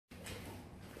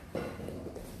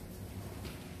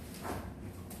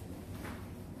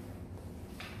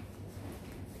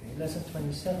lesson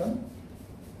 27.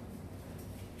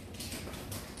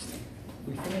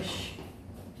 We finish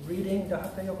reading the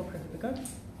Hatha Yoga Pradipika-I.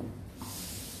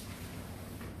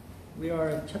 We are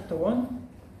at chapter 1,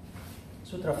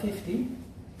 sutra 50.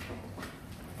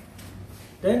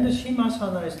 Then the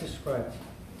Shimasana is described.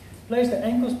 Place the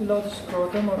ankles below the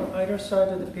scrotum on either side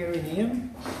of the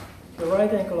perineum, the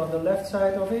right ankle on the left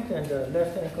side of it and the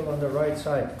left ankle on the right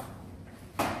side.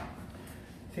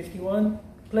 51.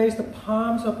 Place the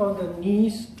palms upon the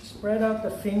knees, spread out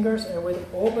the fingers, and with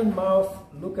open mouth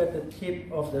look at the tip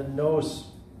of the nose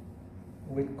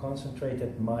with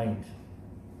concentrated mind.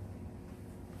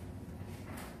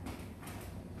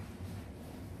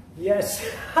 Yes,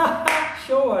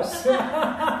 show us.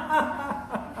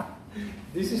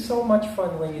 This is so much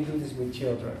fun when you do this with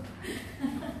children.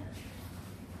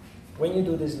 When you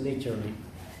do this literally,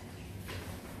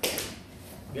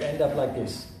 you end up like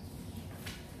this.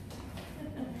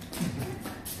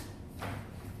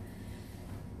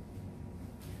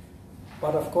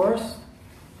 But of course,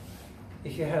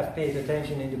 if you have paid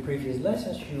attention in the previous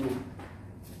lessons, you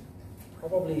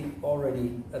probably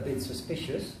already a bit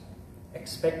suspicious,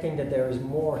 expecting that there is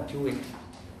more to it.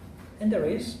 And there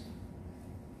is.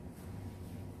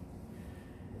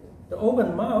 The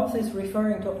open mouth is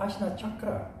referring to Ajna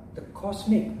Chakra, the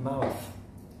cosmic mouth.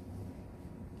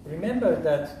 Remember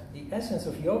that the essence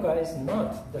of yoga is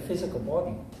not the physical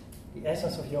body. The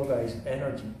essence of yoga is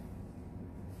energy.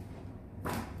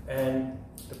 And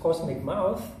the cosmic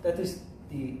mouth, that is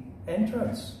the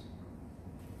entrance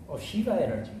of Shiva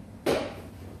energy.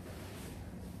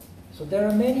 So there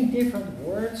are many different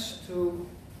words to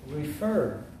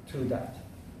refer to that.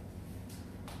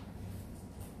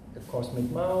 The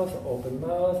cosmic mouth, open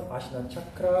mouth, Ajna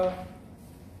Chakra,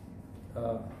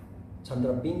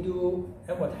 Chandra Bindu,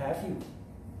 and what have you.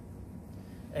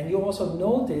 And you also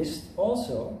noticed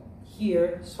also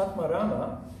here,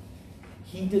 Satmarama,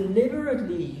 he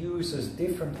deliberately uses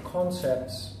different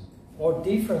concepts or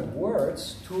different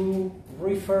words to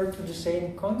refer to the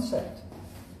same concept.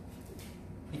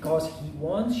 Because he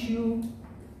wants you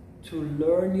to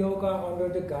learn yoga under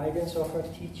the guidance of a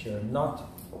teacher, not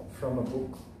from a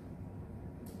book.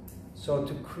 So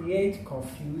to create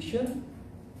confusion,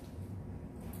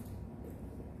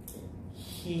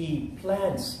 he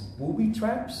plants booby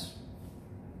traps,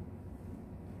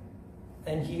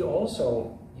 and he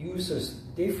also uses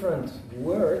different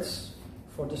words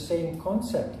for the same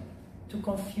concept to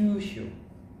confuse you.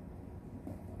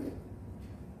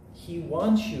 He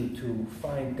wants you to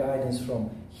find guidance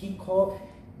from.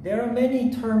 There are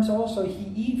many terms also he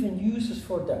even uses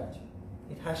for that.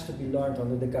 It has to be learned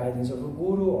under the guidance of a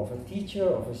guru, of a teacher,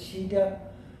 of a siddha,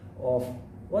 of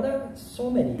whatever, so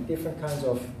many different kinds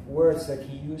of words that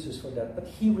he uses for that. But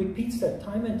he repeats that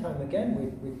time and time again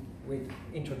with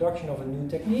introduction of a new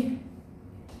technique.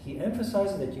 He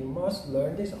emphasizes that you must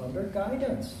learn this under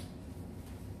guidance.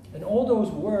 And all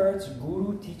those words,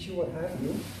 guru, teacher, what have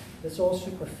you, that's all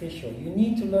superficial. You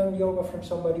need to learn yoga from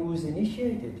somebody who is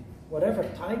initiated. Whatever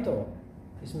title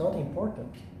is not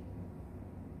important.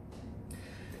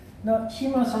 Now,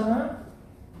 Shimasana,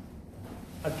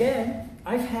 again,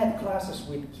 I've had classes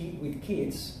with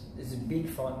kids. It's big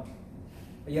fun.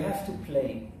 You have to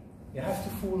play. You have to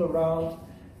fool around.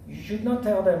 You should not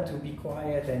tell them to be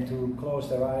quiet and to close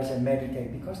their eyes and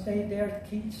meditate, because they're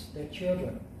kids, they're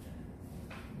children.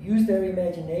 Use their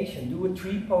imagination. Do a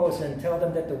tree pose and tell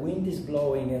them that the wind is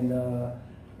blowing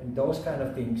and those kind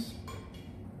of things.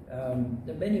 There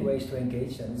are many ways to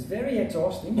engage them. It's very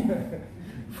exhausting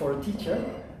for a teacher,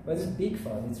 but it's big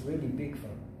fun. It's really big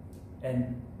fun.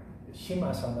 And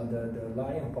Shimasana, the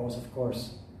lion pose, of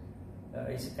course,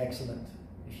 is excellent.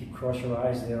 If you cross your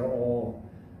eyes, they're all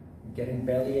getting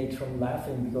bellyache from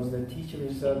laughing because their teacher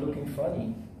is looking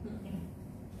funny.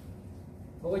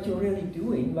 But what you're really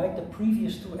doing, like the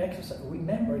previous two exercises,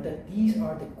 remember that these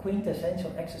are the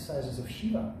quintessential exercises of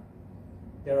Shiva.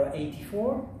 There are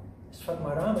 84.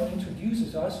 Svatmarama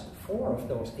introduces us 4 of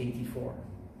those 84.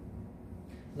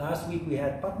 Last week we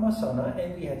had Padmasana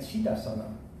and we had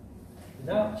Siddhasana.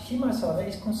 Now Shimasana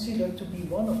is considered to be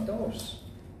one of those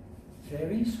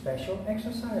very special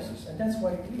exercises, and that's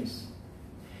what it is.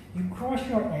 You cross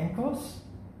your ankles,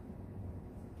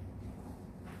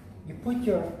 you put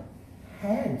your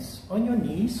hands on your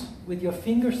knees with your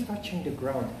fingers touching the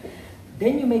ground.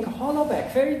 Then you make a hollow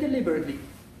back very deliberately.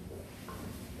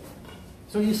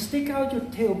 So you stick out your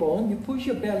tailbone, you push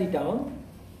your belly down,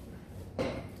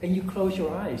 and you close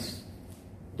your eyes.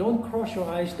 Don't cross your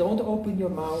eyes, don't open your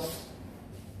mouth,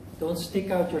 don't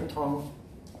stick out your tongue,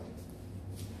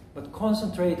 but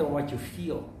concentrate on what you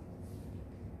feel.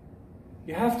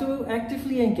 You have to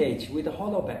actively engage with the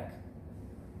hollow back.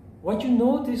 what you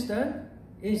notice then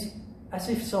is as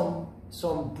if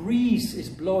some breeze is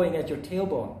blowing at your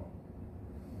tailbone.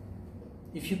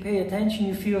 If you pay attention,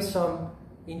 you feel some,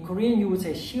 in Korean you would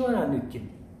say 시원한 느낌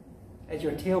at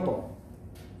your tailbone,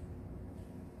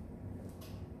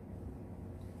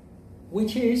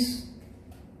 which is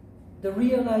the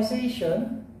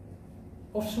realization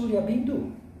of Surya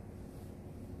Bindu.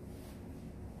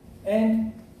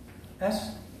 And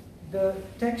as the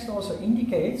text also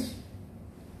indicates,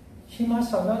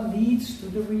 Shimasana leads to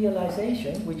the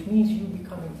realization, which means you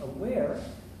becoming aware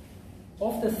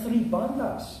of the three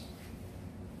bandhas.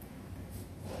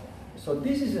 So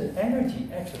this is an energy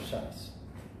exercise.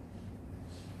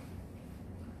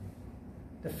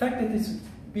 The fact that it's a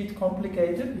bit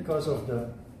complicated because of the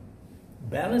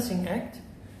balancing act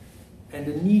and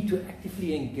the need to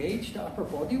actively engage the upper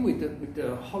body with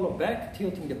the hollow back,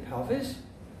 tilting the pelvis,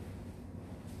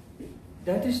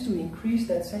 that is to increase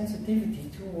that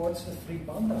sensitivity towards the three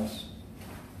bandhas.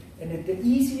 And the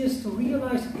easiest to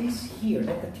realize is here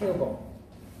at the tailbone.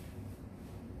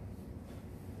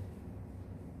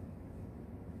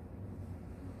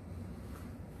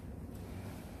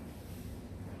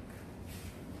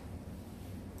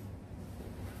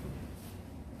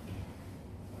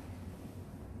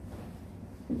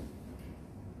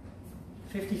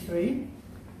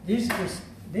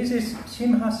 This is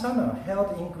Simhasana,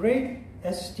 held in great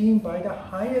esteem by the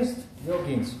highest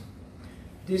yogins.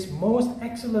 This most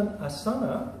excellent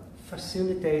asana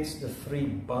facilitates the three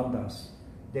bandhas.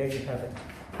 There you have it.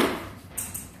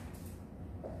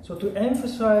 So to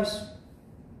emphasize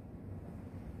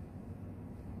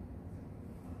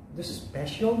the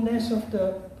specialness of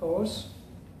the pose,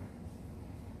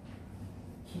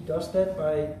 he does that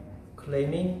by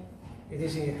claiming it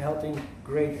is held in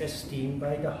great esteem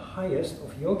by the highest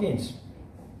of yogins.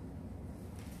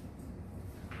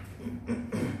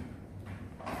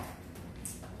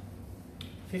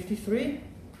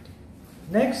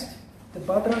 Next, the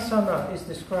Bhadrasana is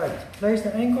described. Place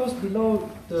the ankles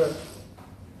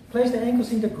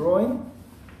in the groin.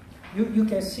 You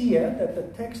can see that the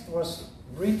text was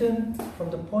written from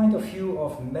the point of view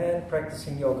of men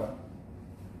practicing yoga.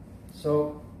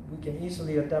 So we can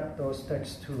easily adapt those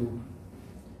texts to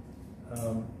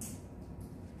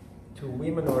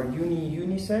women or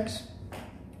unisex.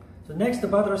 So next, the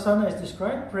Bhadrasana is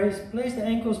described. Place the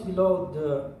ankles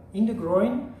in the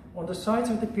groin, on the sides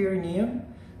of the perineum,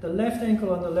 the left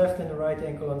ankle on the left and the right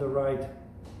ankle on the right,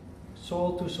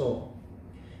 sole to sole.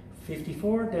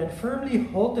 54. Then firmly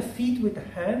hold the feet with the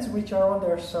hands which are on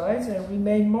their sides and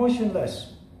remain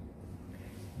motionless.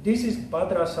 This is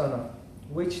Bhadrasana,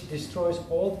 which destroys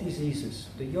all diseases.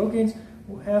 The yogins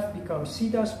who have become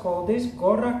siddhas call this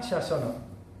Gorakshasana.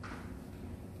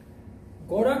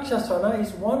 Gorakshasana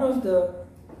is one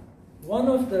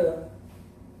of the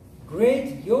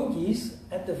great yogis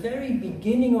at the very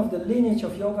beginning of the lineage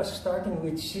of yoga, starting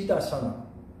with Siddhasana.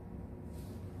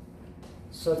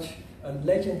 Such a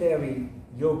legendary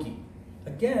yogi.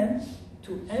 Again,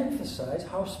 to emphasize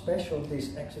how special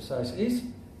this exercise is,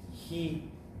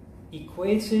 he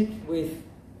equates it with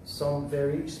some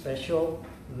very special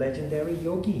legendary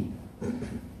yogi.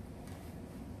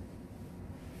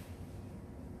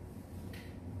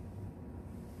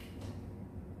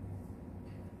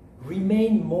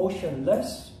 Remain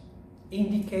motionless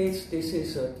indicates this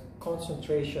is a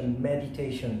concentration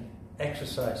meditation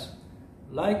exercise,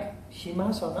 like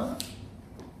Shimasana,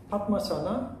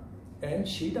 Padmasana, and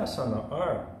Siddhasana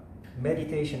are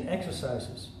meditation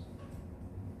exercises.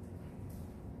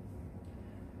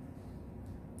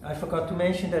 I forgot to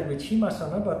mention that with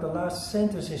Shimasana, but the last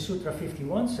sentence in Sutra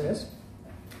 51 says,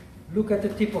 look at the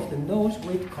tip of the nose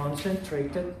with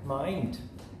concentrated mind.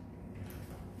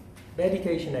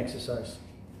 Meditation exercise.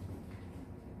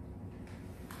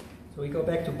 So we go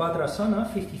back to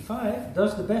Bhadrasana 55.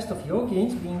 Thus the best of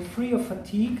yogins, being free of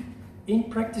fatigue in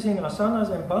practicing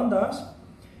asanas and bandhas,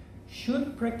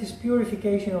 should practice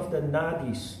purification of the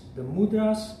nadis, the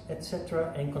mudras,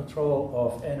 etc., and control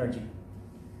of energy.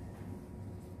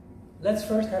 Let's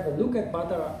first have a look at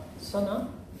Bhadrasana.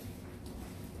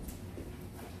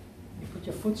 You put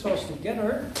your foot soles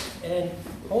together and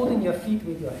holding your feet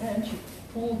with your hands, you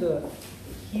pull the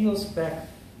heels back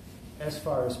as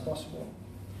far as possible.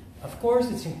 Of course,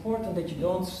 it's important that you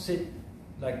don't sit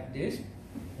like this.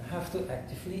 You have to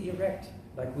actively erect,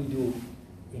 like we do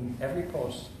in every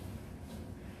pose.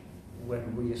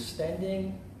 When we are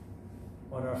standing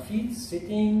on our feet,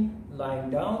 sitting, lying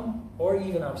down, or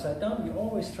even upside down, we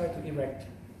always try to erect.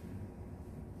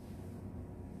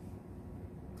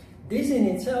 This in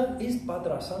itself is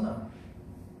Bhadrasana.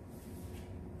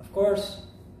 Of course,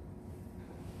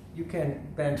 You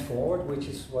can bend forward, which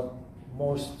is what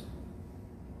most,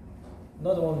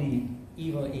 not only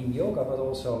even in yoga, but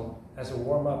also as a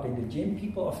warm-up in the gym,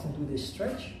 people often do this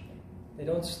stretch. They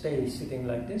don't stay sitting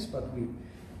like this, but we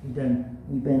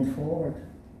bend forward.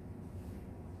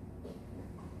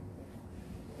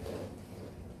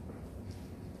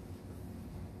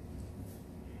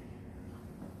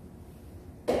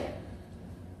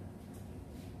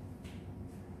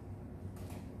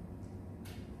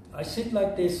 I sit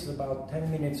like this about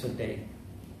 10 minutes a day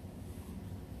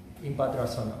in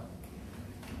Bhadrasana.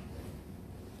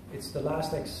 It's the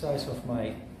last exercise of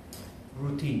my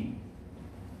routine.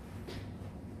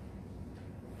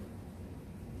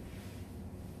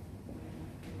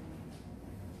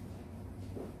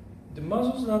 The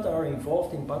muscles that are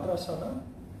involved in Bhadrasana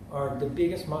are the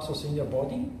biggest muscles in your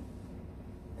body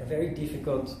and very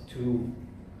difficult to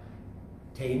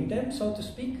tame them, so to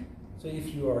speak. So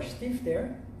if you are stiff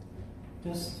there,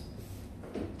 this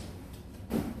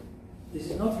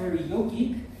is not very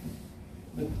yogic,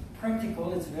 but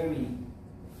practical. It's very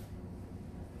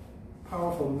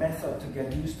powerful method to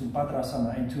get used to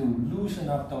Bhadrasana and to loosen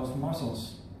up those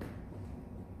muscles,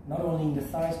 not only in the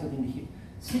thighs but in the hip.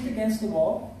 Sit against the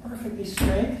wall, perfectly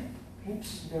straight.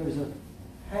 Oops, there is a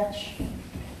hatch.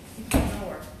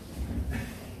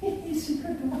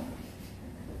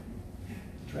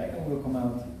 Dragon will come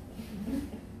out.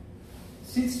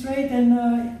 Sit straight and,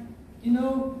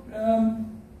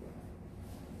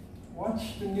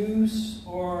 watch the news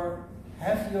or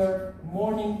have your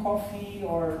morning coffee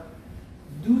or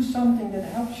do something that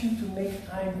helps you to make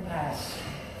time pass.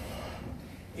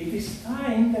 It is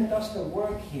time that does the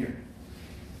work here.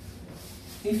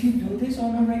 If you do this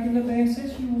on a regular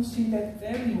basis, you will see that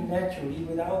very naturally,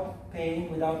 without pain,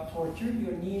 without torture,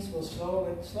 your knees will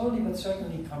slowly but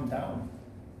certainly come down.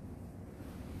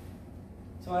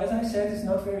 So as I said, it's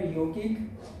not very yogic,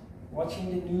 watching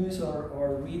the news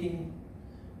or reading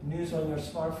news on your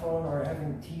smartphone or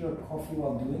having tea or coffee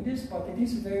while doing this, but it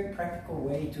is a very practical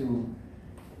way to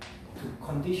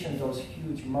condition those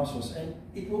huge muscles, and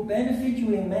it will benefit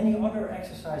you in many other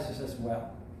exercises as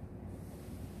well.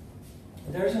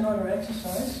 There's another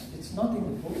exercise, it's not in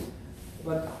the book,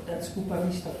 but that's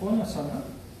Upavishta Konasana.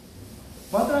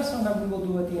 Bhadrasana we will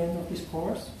do at the end of this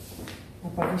course.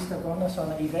 Upavishta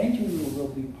Konasana eventually will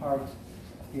be part of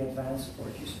the advanced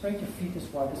course. You spread your feet as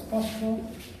wide as possible,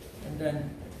 and then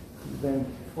bend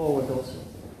forward also.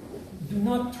 Do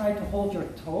not try to hold your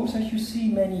toes as you see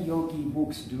many yogi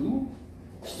books do.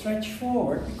 Stretch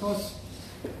forward because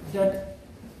that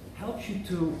helps you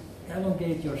to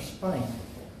elongate your spine.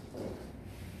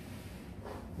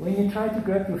 When you try to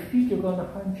grab your feet, you're going to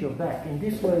hunch your back. In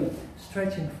this way,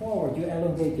 stretching forward, you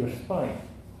elongate your spine.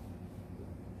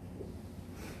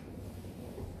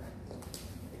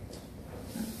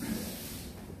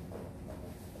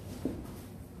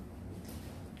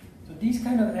 So these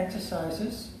kind of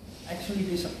exercises, actually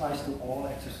this applies to all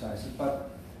exercises, but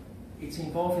it's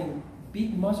involving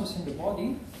big muscles in the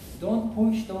body. Don't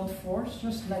push, don't force,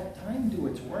 just let time do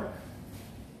its work.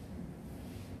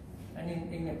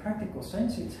 And in a practical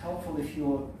sense, it's helpful if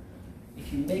you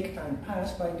make time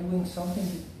pass by doing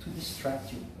something to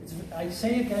distract you. I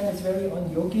say again, it's very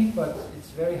un-yogic, but it's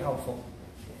very helpful.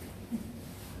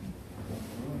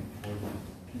 For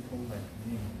people like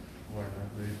me who are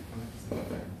not very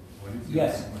flexible, what is your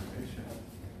Yes. recommendation?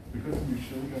 Because you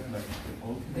show that like the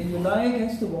ultimate. Then you lie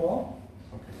against the wall,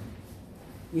 Okay.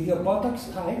 with your buttocks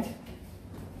tight,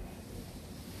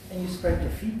 and you spread your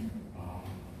feet.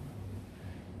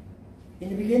 In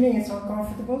the beginning it's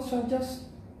uncomfortable, so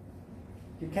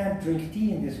you can't drink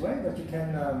tea in this way, but you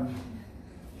can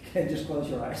just close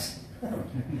your eyes.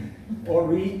 Or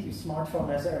read, your smartphone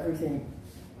has everything.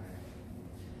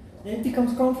 Then it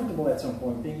becomes comfortable at some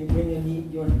point, then you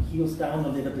bring your heels down a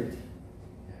little bit.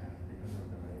 Yeah, because of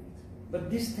the weight.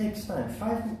 But this takes time,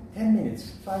 10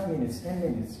 minutes, 5 minutes, 10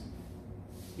 minutes.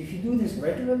 If you do this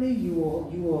regularly, you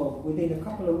will within a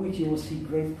couple of weeks, you will see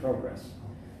great progress.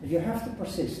 But you have to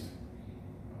persist.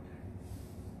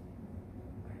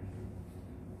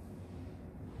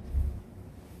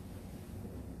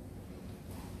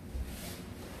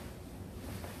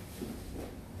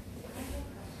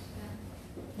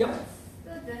 Yep. What's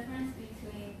the difference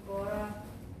between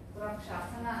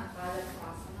Gorakshasana and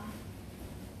Padakasana?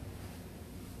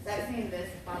 I've seen this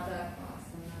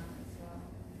Padakasana as well.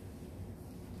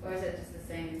 Or is it just the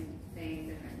same thing,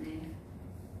 different name?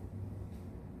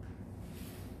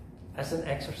 As an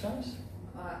exercise?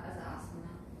 As an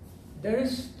asana?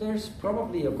 There's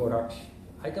probably a Goraksh.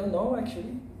 I don't know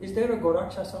actually. Is there a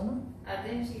Gorakshasana?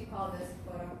 Didn't she call this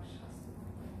Gorakshasana?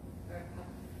 Or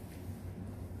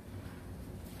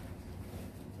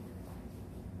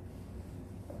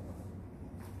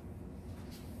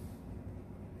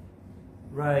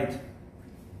Right.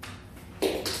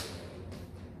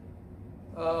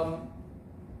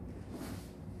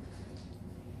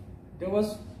 There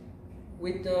was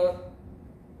with the,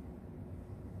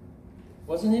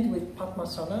 wasn't it with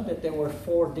Padmasana that there were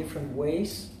 4 different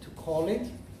ways to call it?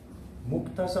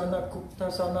 Muktasana,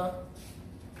 Kuptasana.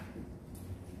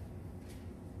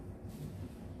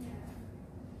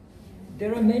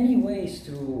 There are many ways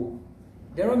to,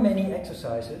 there are many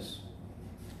exercises.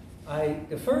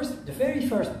 The very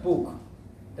first book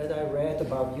that I read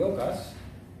about yogas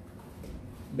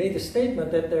made a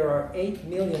statement that there are 8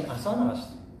 million asanas.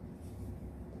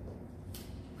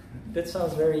 That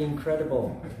sounds very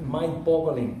incredible,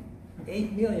 mind-boggling.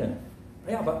 8 million.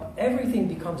 Yeah, but everything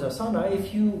becomes asana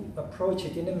if you approach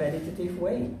it in a meditative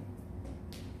way.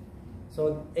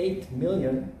 So 8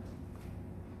 million,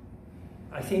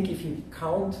 I think if you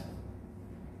count,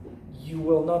 you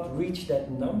will not reach that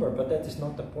number, but that is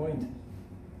not the point.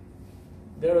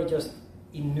 There are just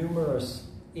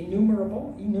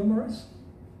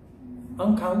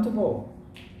uncountable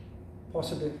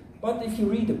possibly. But if you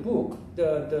read the book,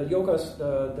 the yogas,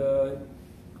 the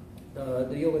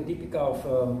Yoga Dipika of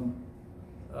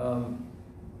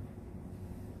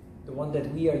the one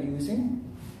that we are using,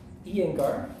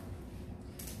 Iyengar,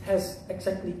 has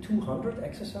exactly 200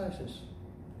 exercises,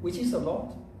 which is a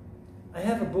lot. I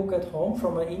have a book at home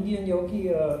from an Indian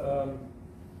yogi,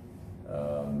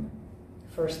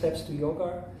 First Steps to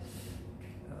Yoga.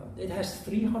 It has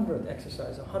 300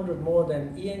 exercises, 100 more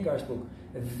than Iyengar's book.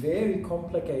 A very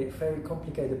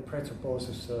complicated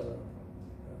pretzoposes,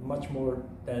 much more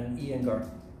than Iyengar.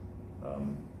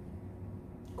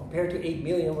 Compared to 8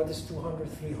 million, what is 200,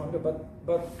 300?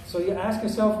 But so you ask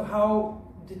yourself, how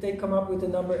did they come up with the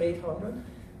number 800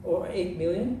 or 8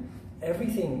 million?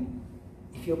 Everything,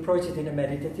 if you approach it in a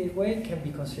meditative way, can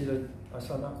be considered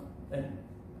asana. And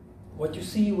what you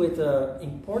see with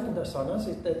important asanas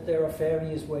is that there are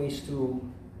various ways to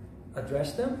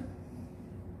address them.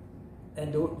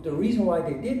 And the reason why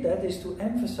they did that is to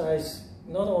emphasize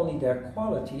not only their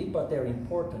quality, but their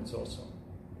importance also.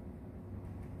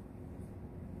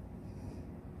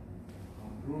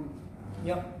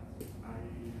 Yeah. I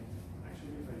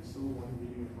saw one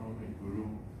video from a guru,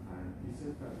 and he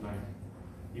said that like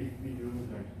if we do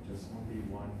like just only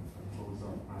one pose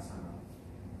of asana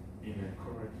in a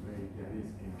correct way, that is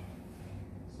enough.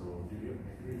 So do you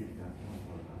agree with that one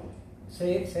or not?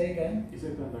 Say again. He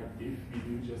said that like if we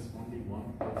do just only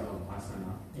one pose of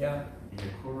asana, yeah, in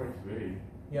a correct way,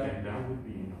 yeah, then that would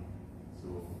be enough. So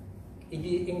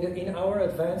in our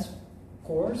advanced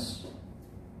course,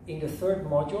 in the 3rd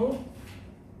module,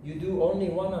 you do only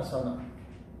one asana,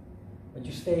 but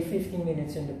you stay 15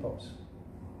 minutes in the pose.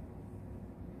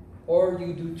 Or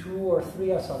you do 2 or 3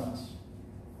 asanas,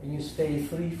 and you stay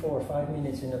 3, 4, 5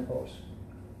 minutes in the pose.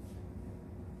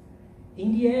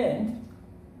 In the end,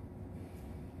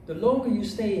 the longer you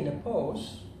stay in a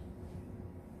pose,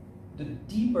 the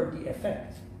deeper the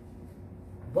effect.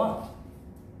 But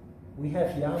we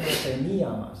have yamas and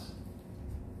niyamas.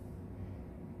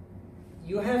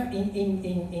 You have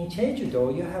in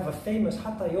Jeju-do, you have a famous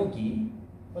Hatha yogi.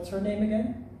 What's her name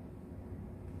again?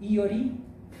 Iori?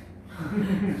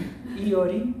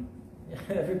 Iori?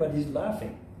 Everybody's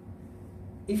laughing.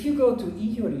 If you go to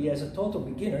Iori as a total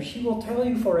beginner, she will tell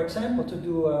you, for example, to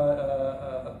do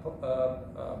a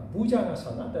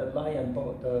Bhujangasana, the lion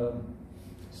pose, the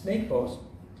snake pose.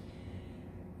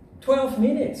 12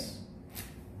 minutes.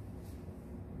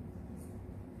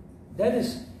 That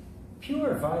is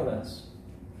pure violence.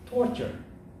 Torture.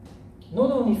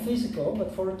 Not only physical,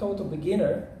 but for a total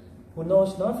beginner who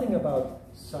knows nothing about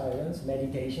silence,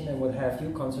 meditation, and what have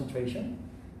you, concentration,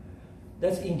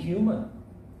 that's inhuman.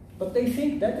 But they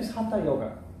think that is Hatha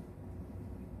Yoga.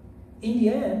 In the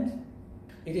end,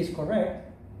 it is correct,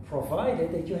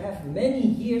 provided that you have many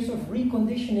years of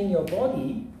reconditioning your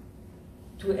body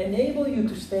to enable you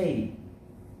to stay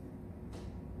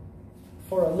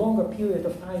for a longer period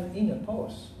of time in a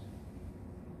pose.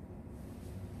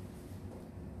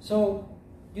 So,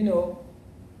 you know,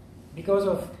 because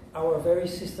of our very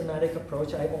systematic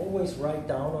approach, I always write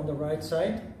down on the right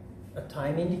side a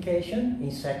time indication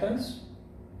in seconds.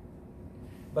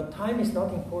 But time is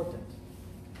not important.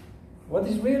 What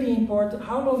is really important,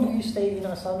 how long do you stay in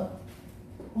asana?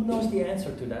 Who knows the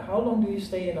answer to that? How long do you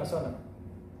stay in asana?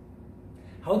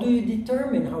 How do you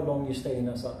determine how long you stay in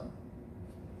asana?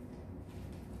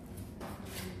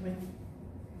 When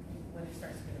it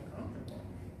starts getting comfortable.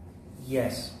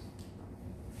 Yes.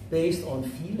 Based on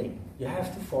feeling. You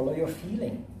have to follow your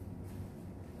feeling.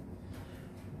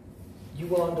 You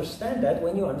will understand that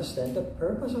when you understand the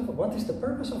purpose of, what is the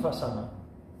purpose of asana?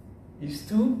 Is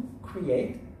to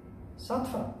create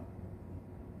Sattva.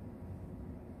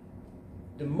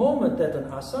 The moment that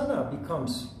an asana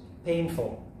becomes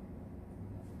painful,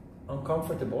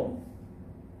 uncomfortable,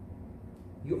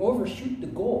 you overshoot the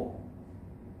goal.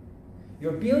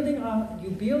 You're building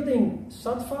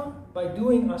sattva by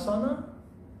doing asana,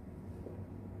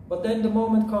 but then the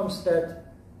moment comes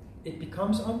that it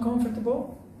becomes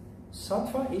uncomfortable,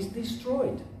 sattva is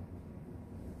destroyed.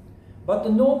 But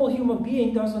the normal human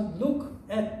being doesn't look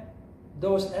at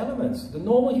those elements. The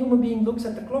normal human being looks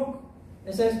at the clock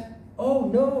and says, oh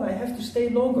no, I have to stay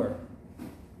longer.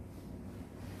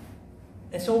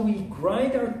 And so we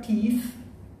grind our teeth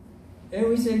and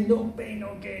we say, no pain,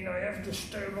 no gain, I have to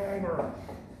stay longer.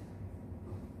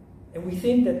 And we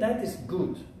think that that is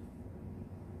good.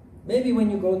 Maybe when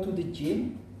you go to the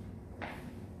gym,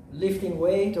 lifting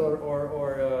weight or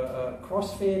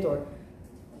CrossFit, or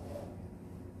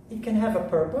it can have a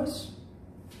purpose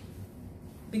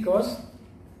because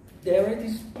there it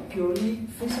is purely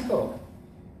physical.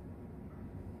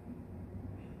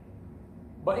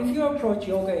 But if you approach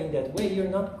yoga in that way, you're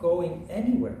not going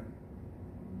anywhere.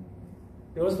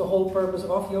 Because the whole purpose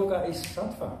of yoga is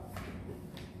sattva.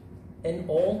 And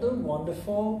all the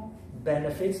wonderful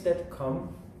benefits that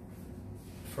come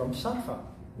from sattva.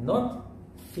 Not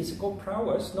physical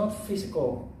prowess, not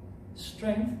physical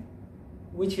strength,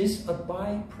 which is a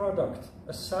byproduct,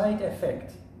 a side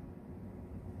effect.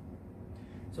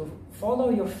 So follow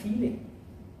your feeling.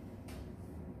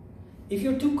 If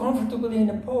you're too comfortable in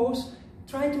a pose,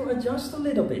 try to adjust a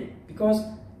little bit, because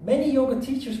many yoga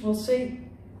teachers will say,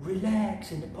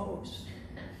 relax in the pose.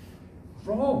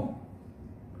 Wrong.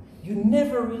 You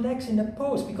never relax in a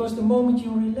pose, because the moment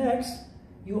you relax,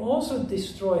 you also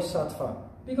destroy sattva,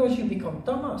 because you become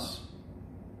tamas.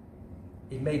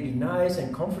 It may be nice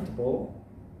and comfortable,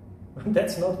 but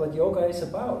that's not what yoga is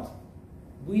about.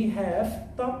 We have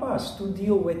tapas to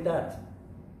deal with that.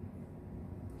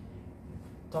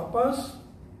 Tapas,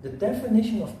 the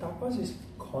definition of tapas is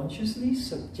consciously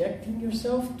subjecting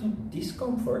yourself to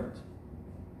discomfort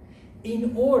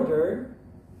in order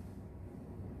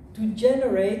to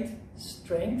generate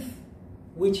strength,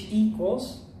 which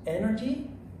equals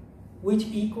energy, which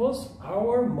equals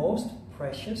our most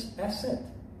precious asset.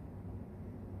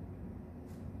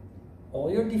 All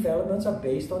your developments are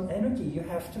based on energy. You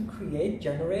have to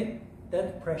generate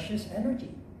that precious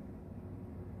energy.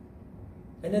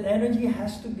 And that energy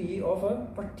has to be of a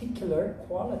particular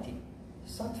quality,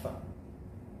 sattva.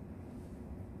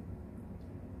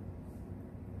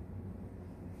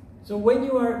 So when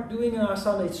you are doing an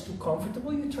asana, it's too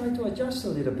comfortable, you try to adjust a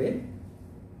little bit.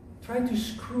 Try to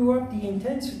screw up the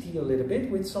intensity a little bit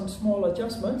with some small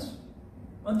adjustments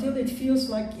until it feels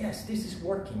like, yes, this is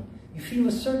working. You feel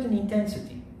a certain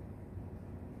intensity.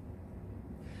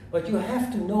 But you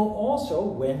have to know also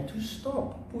when to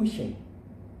stop pushing.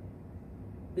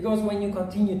 Because when you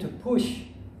continue to push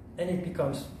and it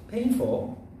becomes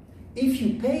painful, if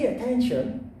you pay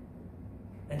attention,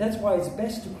 and that's why it's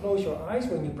best to close your eyes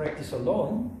when you practice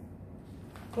alone,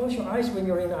 close your eyes when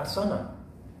you're in asana.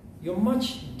 You're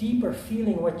much deeper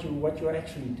feeling what you're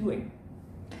actually doing.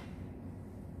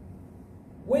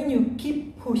 When you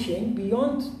keep pushing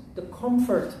beyond the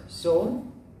comfort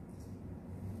zone,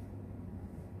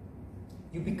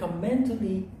 you become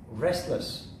mentally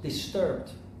restless,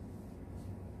 disturbed.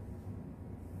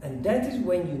 And that is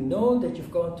when you know that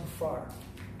you've gone too far.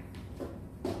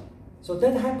 So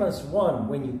that happens, one,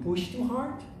 when you push too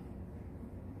hard,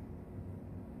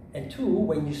 and two,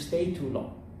 when you stay too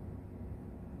long.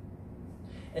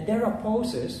 And there are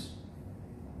poses,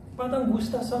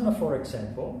 Padangusthasana for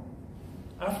example,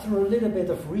 after a little bit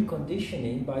of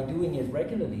reconditioning by doing it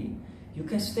regularly, you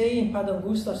can stay in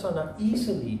Padangusthasana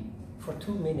easily for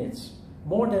 2 minutes,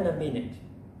 more than a minute,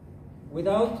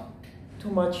 without too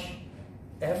much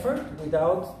effort,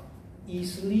 without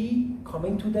easily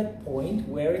coming to that point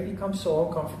where it becomes so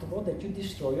uncomfortable that you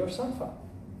destroy your sattva.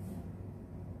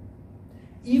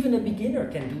 Even a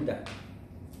beginner can do that.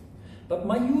 But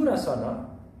Mayurasana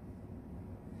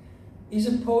is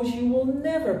a pose you will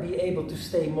never be able to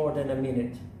stay more than a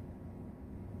minute.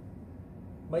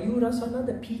 Mayurasana,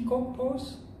 the peacock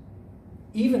pose,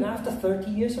 even after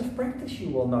 30 years of practice, you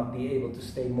will not be able to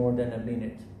stay more than a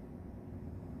minute.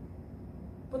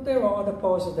 But there are other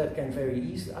poses that can very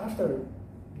easily, after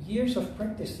years of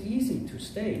practice, easy to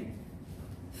stay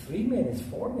 3 minutes,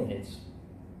 4 minutes.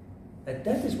 And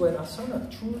that is when asana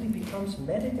truly becomes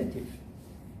meditative.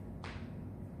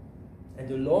 And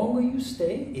the longer you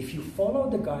stay, if you follow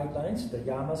the guidelines, the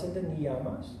yamas and the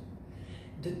niyamas,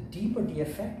 the deeper the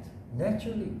effect,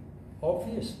 naturally,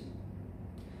 obviously.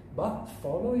 But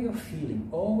follow your feeling,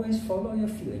 always follow your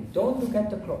feeling. Don't look at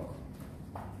the clock.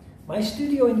 My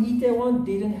studio in Itaewon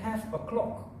didn't have a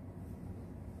clock.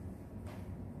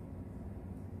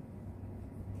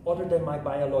 Other than my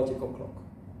biological clock.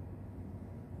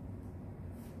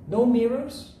 No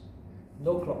mirrors,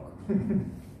 no clock.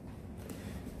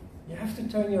 You have to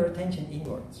turn your attention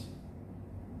inwards.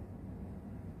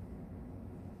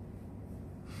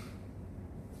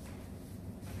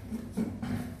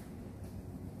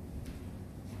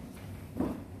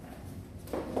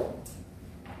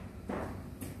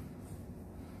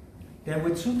 Then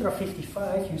with Sutra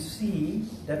 55, you see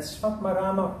that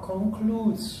Svatmarama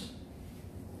concludes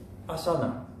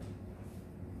asana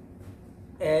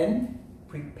and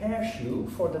prepares you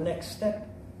for the next step,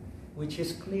 which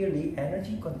is clearly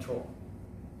energy control.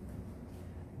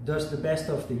 Thus, the best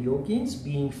of the yogins,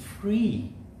 being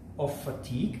free of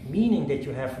fatigue, meaning that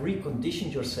you have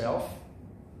reconditioned yourself,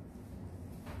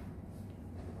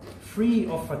 free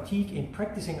of fatigue in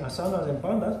practicing asanas and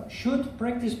bandhas, should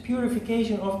practice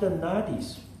purification of the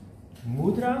nadis,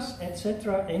 mudras,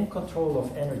 etc., and control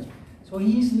of energy. So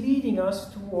he is leading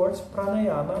us towards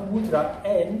pranayama, mudra,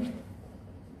 and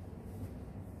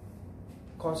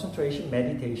concentration,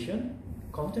 meditation,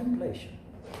 contemplation.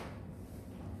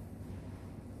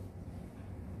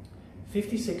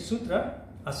 56 Sutra,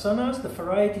 asanas, the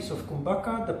varieties of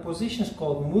kumbhaka, the positions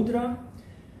called mudra,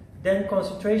 then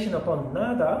concentration upon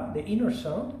nada, the inner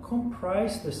sound,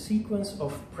 comprise the sequence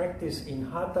of practice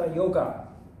in Hatha Yoga.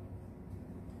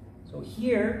 So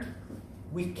here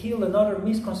we kill another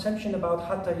misconception about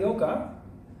Hatha Yoga.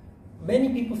 Many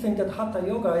people think that Hatha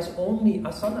Yoga is only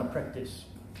asana practice.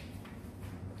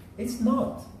 It's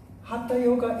not. Hatha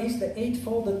Yoga is the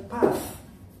eightfolded path,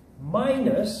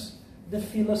 minus the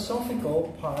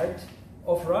philosophical part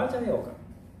of Raja Yoga,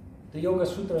 the Yoga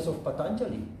Sutras of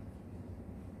Patanjali.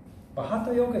 But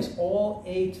Hatha Yoga is all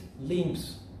 8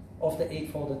 limbs of the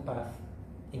eightfolded path,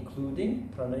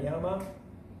 including pranayama,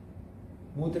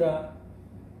 mudra,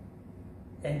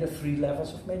 and the 3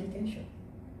 levels of meditation.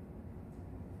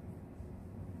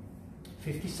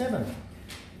 57.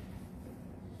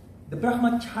 The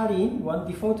brahmacharin, one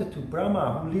devoted to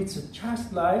Brahma, who leads a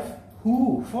chaste life,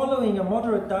 who, following a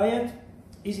moderate diet,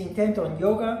 is intent on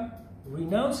yoga,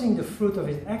 renouncing the fruit of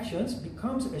his actions,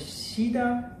 becomes a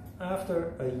siddha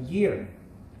after a year.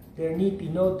 There need be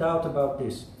no doubt about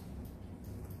this.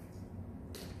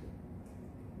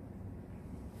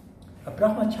 A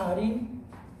brahmacharin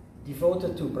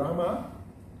devoted to Brahma,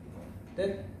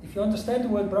 that if you understand the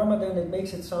word Brahma, then it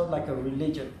makes it sound like a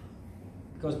religion,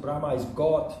 because Brahma is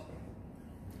God.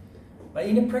 But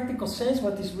in a practical sense,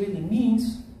 what this really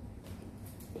means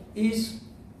is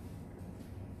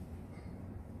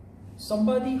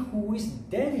somebody who is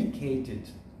dedicated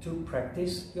to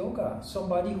practice yoga,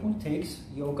 somebody who takes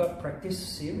yoga practice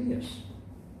serious.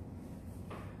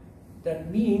 That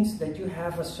means that you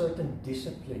have a certain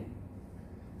discipline,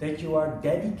 that you are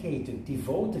dedicated,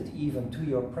 devoted even to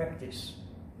your practice.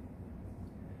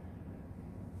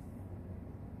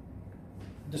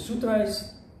 The sutra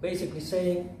is basically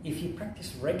saying, if you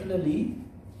practice regularly,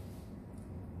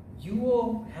 you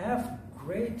will have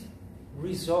great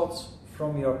results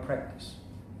from your practice.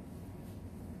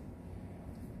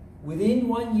 Within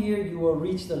 1 year, you will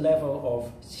reach the level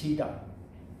of siddha.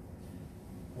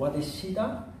 What is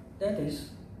siddha? That is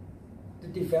the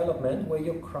development where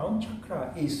your crown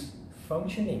chakra is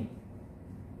functioning.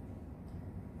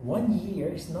 1 year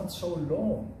is not so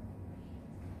long.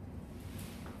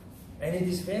 And it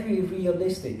is very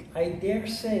realistic. I dare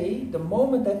say, the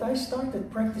moment that I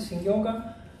started practicing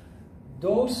yoga,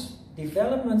 those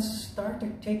developments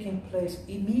started taking place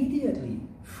immediately.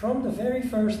 From the very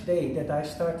first day that I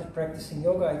started practicing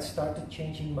yoga, it started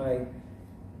changing my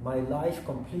life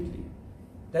completely.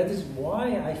 That is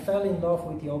why I fell in love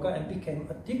with yoga and became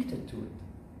addicted to it.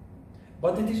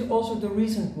 But it is also the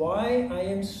reason why I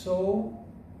am so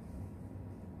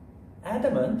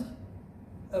adamant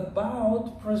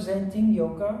about presenting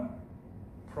yoga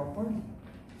properly.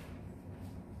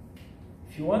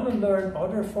 If you want to learn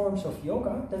other forms of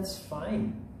yoga, that's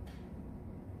fine.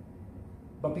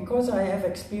 But because I have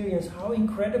experienced how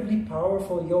incredibly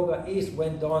powerful yoga is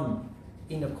when done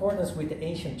in accordance with the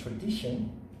ancient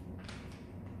tradition,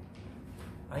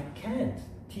 I can't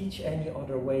teach any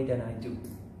other way than I do.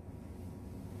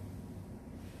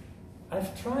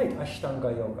 I've tried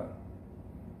Ashtanga Yoga.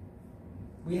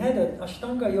 We had an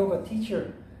Ashtanga Yoga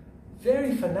teacher,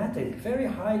 very fanatic, very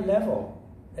high level,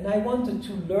 and I wanted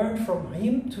to learn from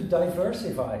him to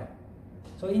diversify.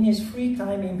 So in his free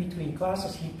time in between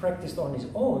classes, he practiced on his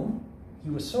own. He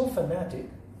was so fanatic.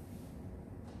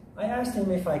 I asked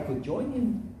him if I could join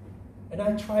him, and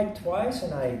I tried twice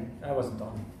and I was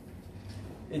done.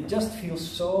 It just feels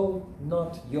so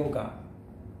not yoga.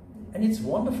 And it's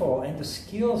wonderful, and the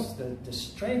skills, the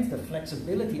strength, the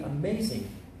flexibility, amazing.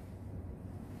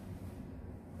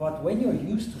 But when you're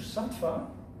used to sattva,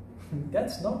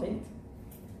 that's not it.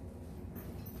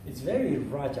 It's very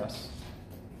rajas.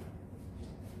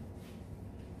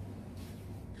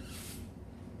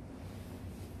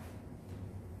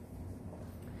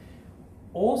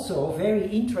 Also, very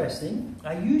interesting,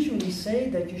 I usually say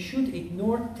that you should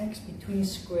ignore text between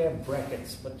square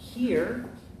brackets, but here,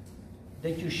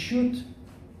 that you should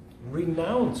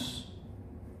renounce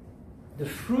the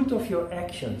fruit of your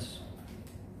actions.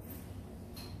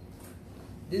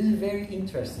 This is very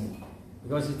interesting,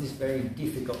 because it is very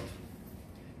difficult.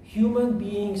 Human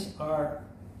beings are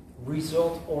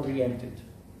result-oriented.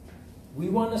 We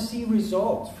want to see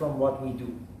results from what we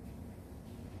do.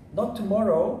 Not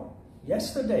tomorrow,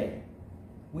 yesterday.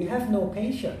 We have no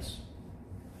patience.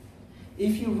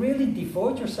 If you really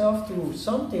devote yourself to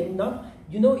something,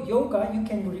 yoga, you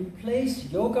can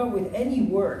replace yoga with any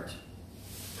word.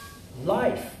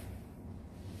 Life,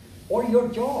 or your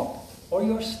job, or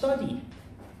your study.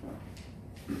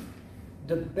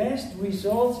 The best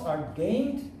results are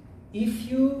gained if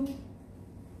you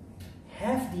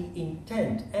have the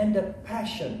intent and the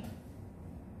passion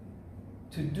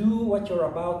to do what you're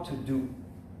about to do.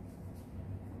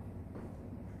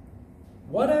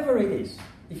 Whatever it is,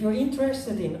 if you're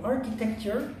interested in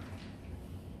architecture,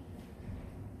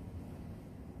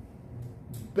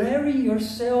 bury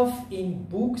yourself in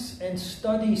books and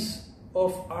studies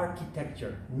of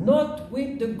architecture, not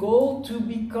with the goal to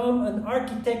become an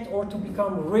architect or to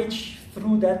become rich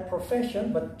through that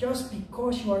profession, but just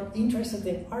because you are interested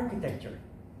in architecture.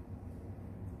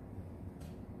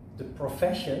 The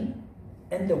profession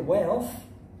and the wealth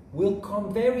will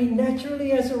come very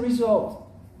naturally as a result.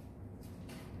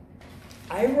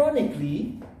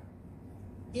 Ironically,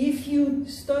 if you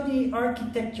study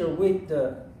architecture with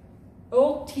the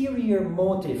ulterior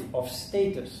motive of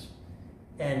status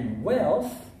and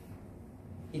wealth,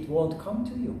 it won't come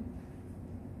to you.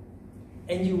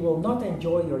 And you will not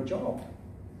enjoy your job.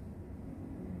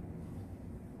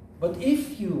 But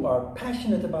if you are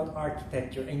passionate about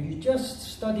architecture and you just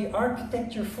study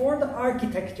architecture for the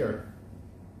architecture,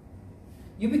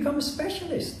 you become a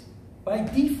specialist by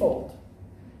default.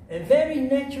 And very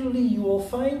naturally you will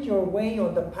find your way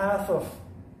on the path of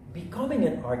becoming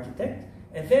an architect,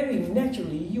 and very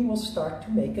naturally you will start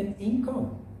to make an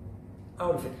income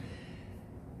out of it.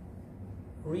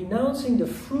 Renouncing the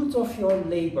fruit of your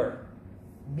labor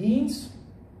means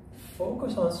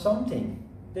focus on something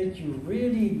that you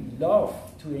really love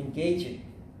to engage in.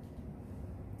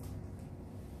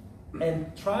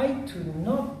 And try to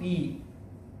not be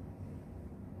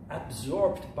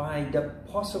absorbed by the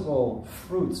possible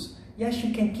fruits. Yes,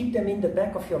 you can keep them in the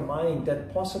back of your mind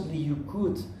that possibly you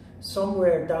could,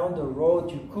 somewhere down the road,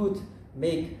 you could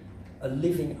make a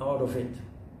living out of it.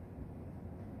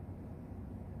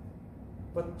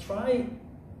 But try,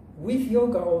 with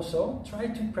yoga also, try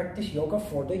to practice yoga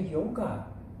for the yoga.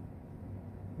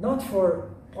 Not for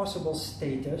possible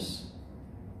status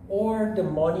or the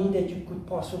money that you could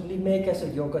possibly make as a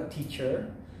yoga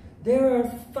teacher. There are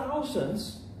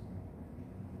thousands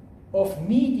of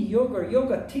mediocre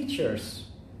yoga teachers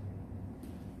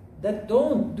that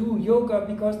don't do yoga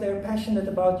because they're passionate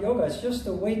about yoga. It's just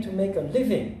a way to make a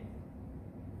living.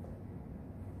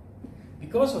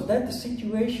 Because of that, the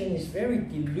situation is very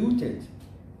diluted.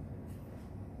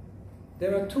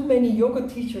 There are too many yoga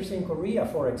teachers in Korea,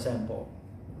 for example.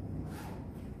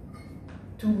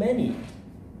 Too many.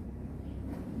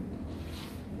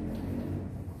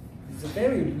 It's a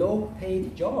very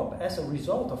low-paid job as a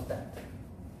result of that.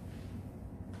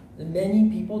 And many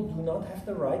people do not have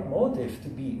the right motive to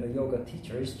be a yoga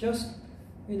teacher. It's just,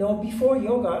 before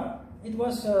yoga, it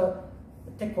was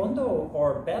taekwondo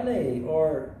or ballet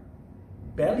or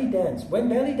belly dance. When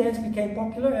belly dance became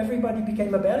popular, everybody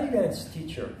became a belly dance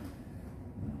teacher.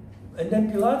 And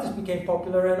then Pilates became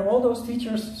popular, and all those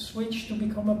teachers switched to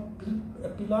become a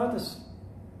Pilates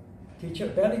teacher,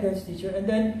 belly dance teacher. And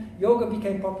then yoga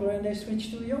became popular, and they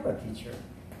switched to a yoga teacher.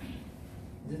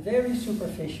 It's very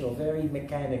superficial, very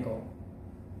mechanical.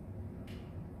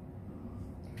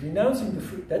 Renouncing the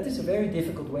fruit, that is a very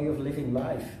difficult way of living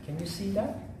life. Can you see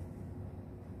that?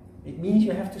 It means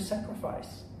you have to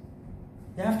sacrifice.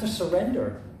 You have to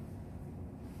surrender.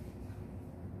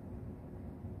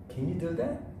 Can you do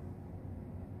that?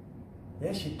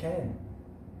 Yes, you can.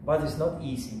 But it's not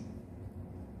easy.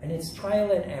 And it's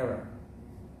trial and error.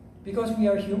 Because we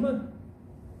are human.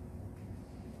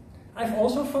 I've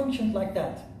also functioned like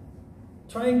that.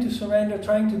 Trying to surrender,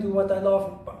 trying to do what I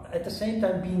love, but at the same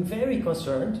time being very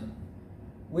concerned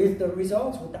with the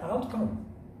results, with the outcome.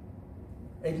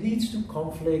 It leads to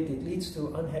conflict, it leads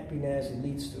to unhappiness, it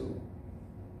leads to...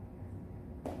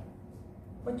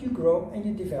 But you grow and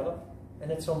you develop,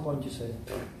 and at some point you say...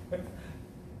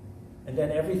 and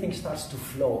then everything starts to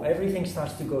flow, everything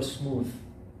starts to go smooth.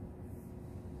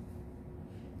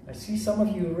 I see some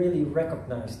of you really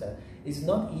recognize that. It's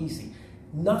not easy.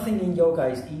 Nothing in yoga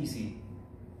is easy.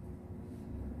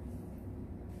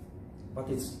 But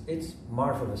it's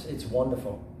marvelous, it's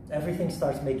wonderful. Everything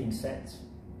starts making sense.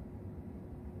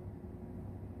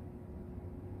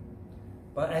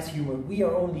 But as human, we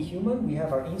are only human, we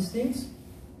have our instincts,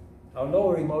 our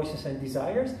lower emotions and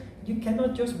desires. You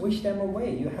cannot just wish them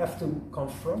away. You have to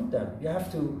confront them. You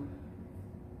have to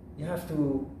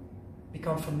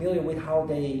become familiar with how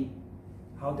they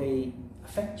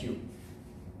affect you.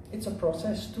 It's a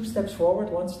process. 2 steps forward,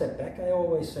 1 step back, I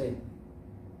always say.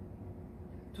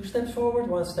 2 steps forward,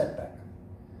 1 step back.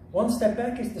 1 step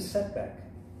back is the setback,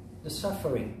 the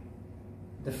suffering,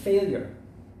 the failure.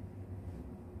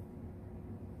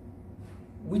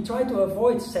 We try to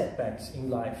avoid setbacks in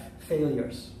life,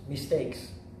 failures,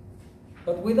 mistakes.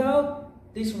 But without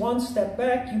this 1 step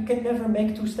back, you can never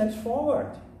make 2 steps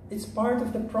forward. It's part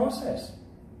of the process.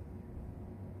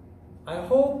 I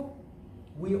hope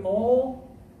we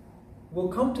all will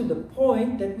come to the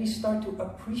point that we start to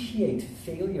appreciate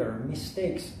failure,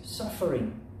 mistakes,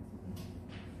 suffering,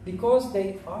 because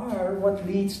they are what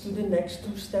leads to the next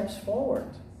 2 steps forward.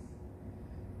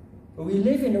 We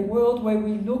live in a world where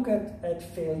we look at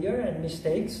failure and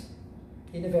mistakes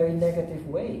in a very negative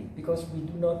way, because we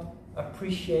do not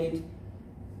appreciate,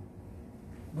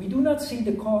 we do not see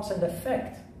the cause and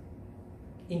effect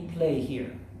in play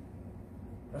here.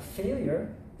 A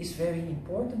failure is very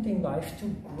important in life to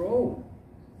grow.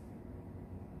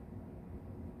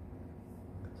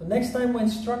 So next time when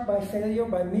struck by failure,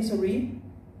 by misery,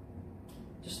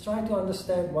 just try to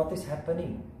understand what is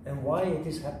happening and why it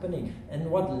is happening and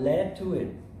what led to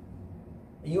it.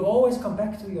 And you always come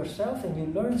back to yourself and you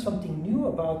learn something new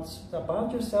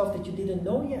about yourself that you didn't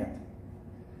know yet.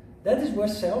 That is where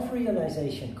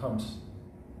self-realization comes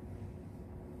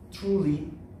truly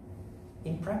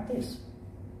in practice.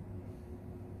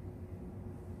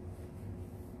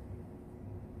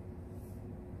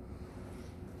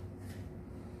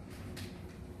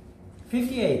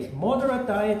 '58. Moderate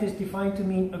diet is defined to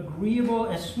mean agreeable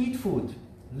and sweet food,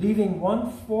 leaving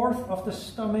 1/4 of the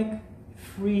stomach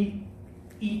free,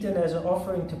 eaten as an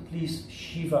offering to please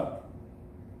Shiva.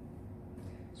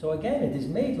 So again, it is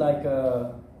made like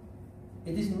a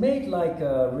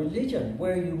religion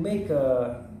where you make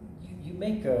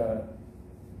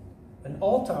an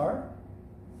altar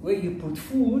where you put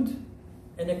food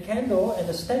and a candle and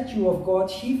a statue of God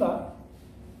Shiva.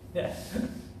 Yeah.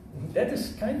 That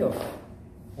is kind of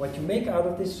what you make out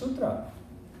of this sutra.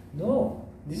 No,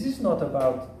 this is not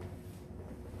about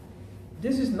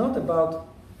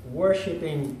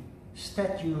worshipping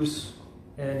statues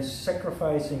and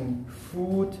sacrificing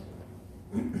food.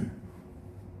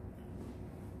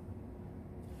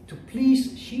 To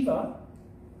please Shiva,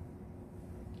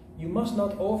 you must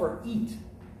not overeat.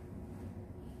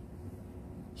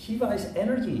 Shiva is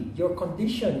energy, your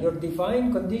condition, your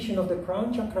divine condition of the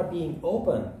crown chakra being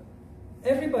open.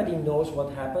 Everybody knows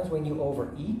what happens when you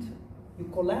overeat. You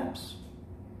collapse.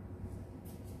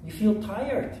 You feel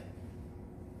tired.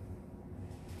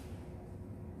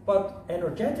 But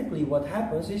energetically what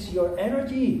happens is your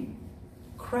energy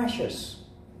crashes.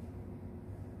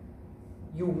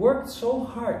 You worked so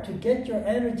hard to get your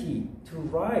energy to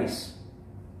rise,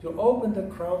 to open the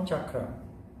crown chakra.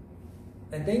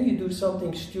 And then you do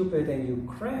something stupid and you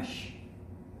crash.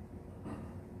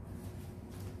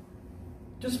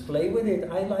 Just play with it.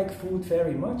 I like food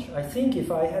very much. I think if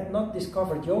I had not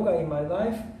discovered yoga in my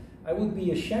life, I would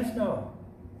be a chef now.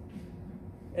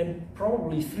 And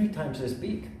probably 3 times as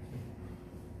big.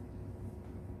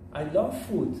 I love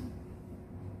food.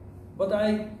 But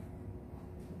I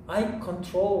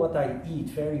control what I eat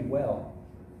very well.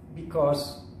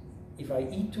 Because if I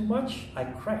eat too much, I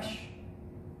crash.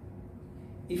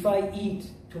 If I eat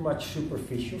too much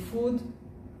superficial food,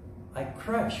 I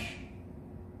crash.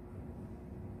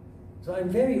 So I'm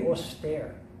very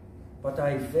austere, but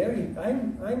I'm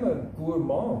a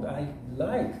gourmand. I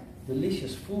like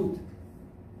delicious food.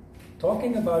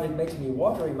 Talking about it makes me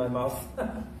water in my mouth.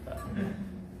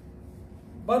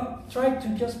 But try to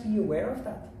just be aware of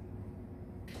that.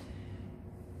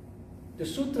 The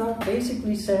sutra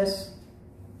basically says,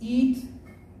 eat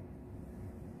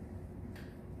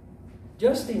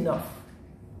just enough,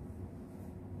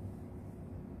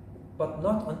 but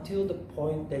not until the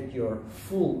point that you're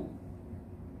full.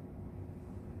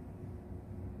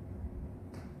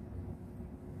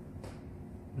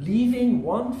 leaving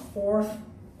 1/4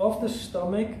 of the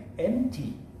stomach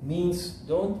empty means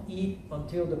don't eat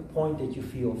until the point that you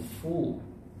feel full.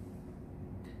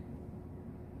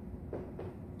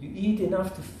 You eat enough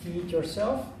to feed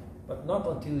yourself, but not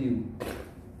until you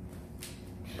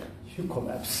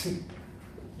collapse,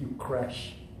 you crash.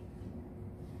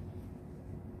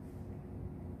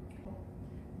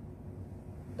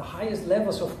 The highest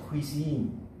levels of cuisine.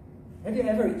 Have you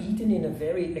ever eaten in a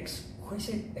very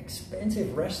exquisite,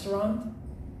 expensive restaurant?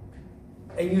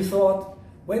 And you thought,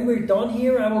 when we're done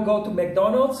here, I will go to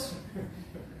McDonald's?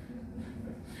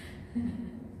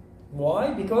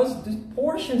 Why? Because the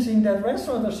portions in that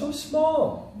restaurant are so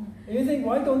small. And you think,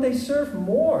 why don't they serve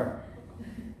more?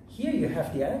 Here you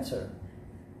have the answer.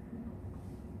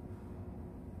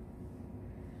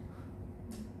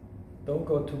 Don't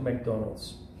go to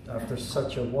McDonald's after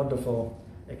such a wonderful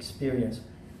experience.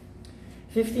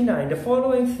 59. The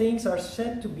following things are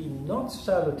said to be not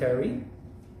salutary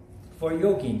for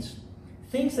yogins.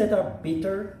 Things that are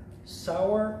bitter,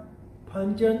 sour,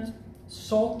 pungent,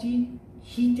 salty,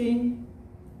 heating,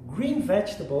 green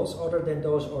vegetables other than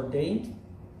those ordained,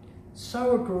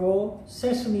 sour gruel,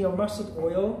 sesame or mustard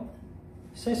oil,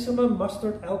 sesame,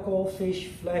 mustard, alcohol, fish,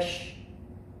 flesh,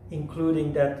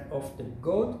 including that of the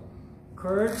goat,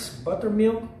 curds,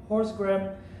 buttermilk, horse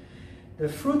gram, the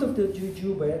fruit of the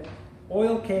jujube,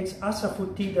 oil cakes,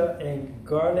 asafoetida, and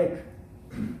garlic.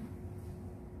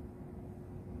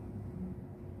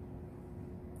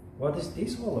 What is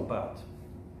this all about?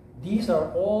 These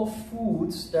are all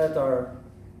foods that are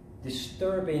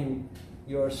disturbing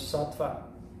your sattva.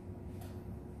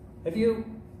 Have you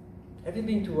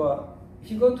been to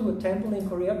if you go to a temple in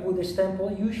Korea, Buddhist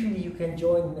temple, usually you can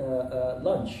join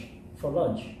lunch, for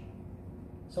lunch.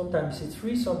 Sometimes it's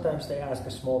free, sometimes they ask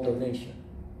a small donation.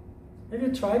 Have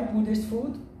you tried Buddhist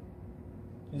food?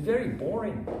 It's very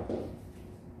boring.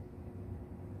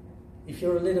 If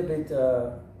you're a little bit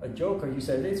a joker, you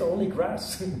say, it's only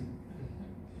grass.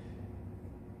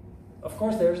 Of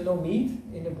course, there's no meat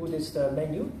in the Buddhist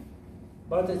menu,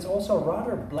 but it's also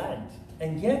rather bland.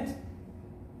 And yet,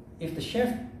 if the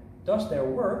chef does their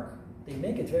work, they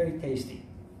make it very tasty.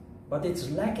 But it's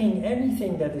lacking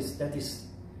anything that is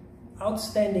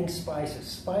outstanding spices.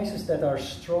 Spices that are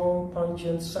strong,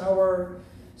 pungent, sour,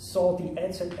 salty,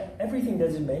 etc. Everything that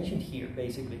is mentioned here,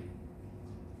 basically.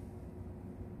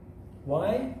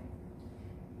 Why?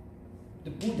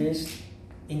 The Buddhists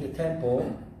in the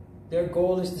temple, their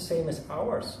goal is the same as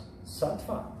ours,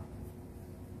 sattva.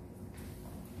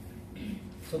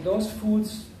 So those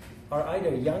foods are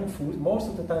either young food, most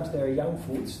of the times they are young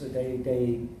foods, so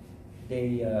they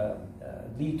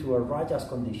lead to a rajas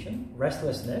condition,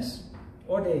 restlessness,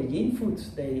 or they are yin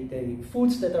foods.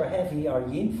 Foods that are heavy are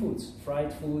yin foods,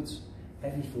 fried foods,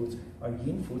 heavy foods are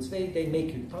yin foods, they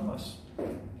make you tamas.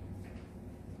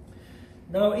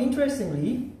 Now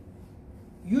interestingly,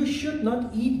 you should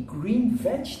not eat green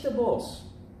vegetables.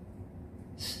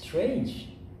 Strange.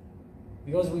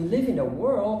 Because we live in a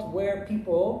world where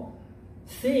people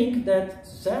think that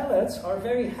salads are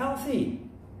very healthy.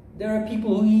 There are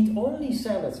people who eat only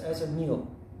salads as a meal.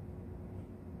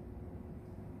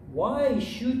 Why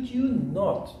should you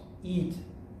not eat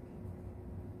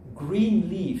green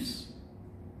leaves?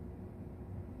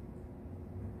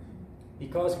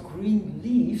 Because green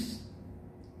leaves,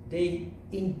 they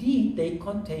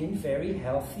contain very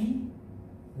healthy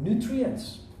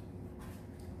nutrients,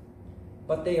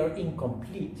 but they are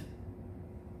incomplete.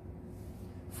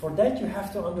 For that you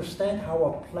have to understand how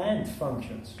a plant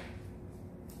functions.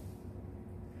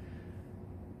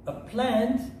 A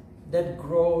plant that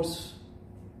grows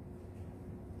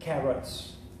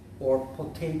carrots or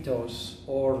potatoes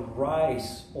or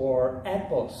rice or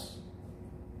apples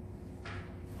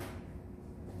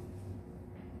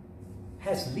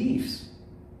has leaves.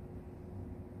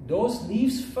 Those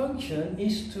leaves' function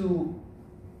is to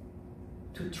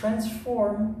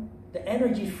transform the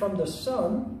energy from the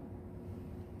sun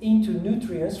into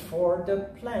nutrients for the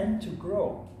plant to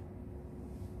grow.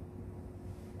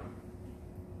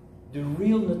 The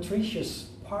real nutritious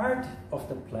part of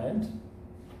the plant,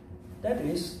 that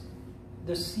is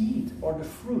the seed or the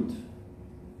fruit.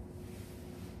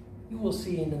 You will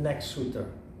see in the next sutra,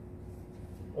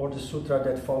 or the sutra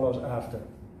that follows after.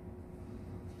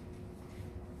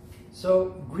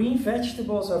 So green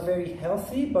vegetables are very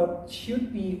healthy, but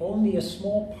should be only a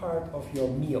small part of your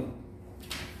meal.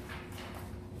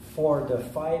 For the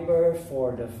fiber,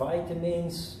 for the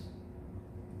vitamins,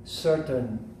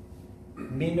 certain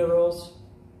minerals,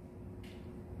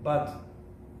 but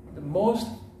the most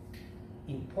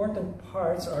important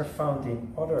parts are found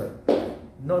in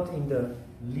not in the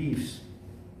leaves.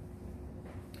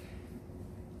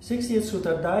 60th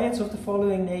Sutra, diets of the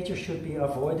following nature should be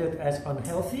avoided as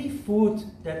unhealthy. Food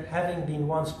that having been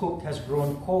once cooked has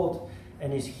grown cold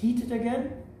and is heated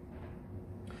again.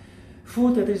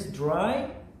 Food that is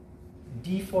dry,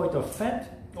 devoid of fat,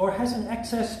 or has an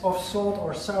excess of salt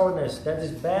or sourness that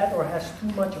is bad, or has too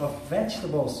much of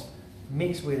vegetables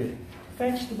mixed with it.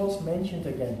 Vegetables mentioned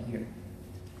again here.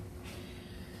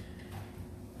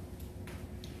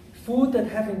 Food that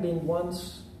having been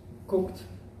once cooked,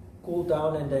 cooled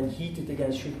down and then heated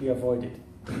again should be avoided.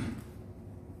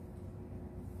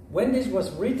 When this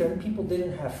was written, people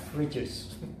didn't have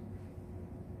fridges.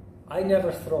 I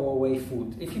never throw away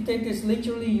food. If you take this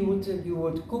literally, you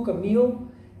would cook a meal,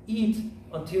 eat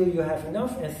until you have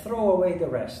enough and throw away the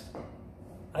rest.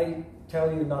 I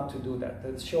tell you not to do that.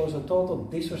 That shows a total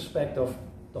disrespect of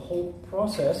the whole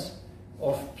process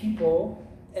of people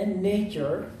and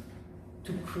nature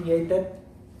to create that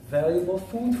valuable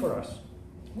food for us.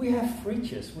 We have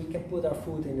fridges. We can put our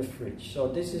food in the fridge. So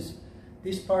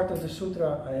this part of the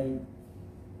sutra,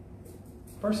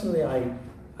 personally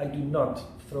I do not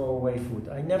throw away food.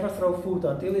 I never throw food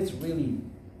until it's really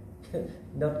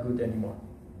not good anymore.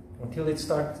 Until it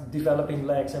starts developing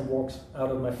legs and walks out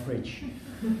of my fridge,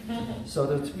 so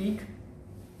to speak.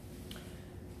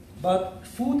 But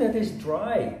food that is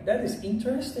dry, that is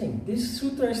interesting. This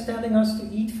sutra is telling us to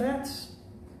eat fats.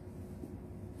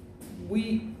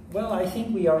 I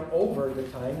think we are over the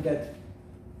time that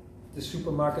the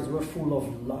supermarkets were full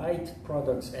of light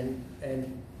products and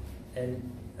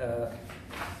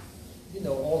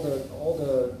all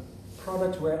the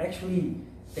products were actually,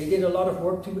 they did a lot of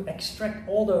work to extract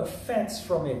all the fats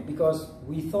from it because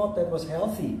we thought that was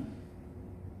healthy.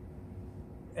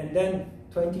 And then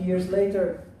 20 years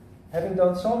later, having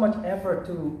done so much effort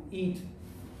to eat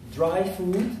dry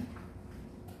food,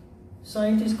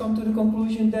 scientists come to the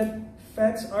conclusion that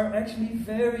fats are actually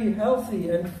very healthy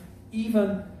and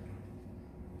even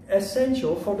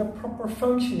essential for the proper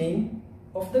functioning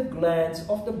of the glands,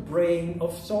 of the brain,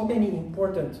 of so many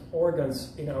important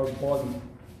organs in our body.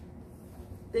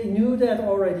 They knew that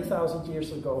already 1,000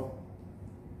 years ago.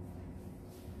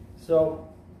 So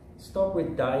stop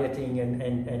with dieting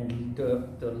and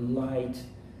the light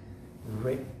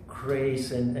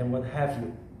craze and what have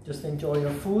you. Just enjoy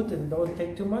your food and don't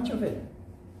take too much of it.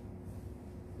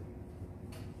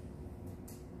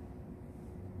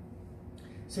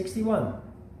 '61.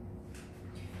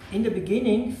 In the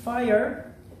beginning,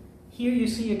 fire, here you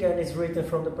see again it's written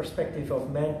from the perspective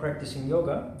of men practicing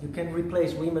yoga. You can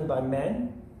replace women by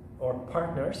men or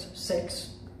partners,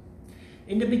 sex.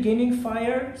 In the beginning,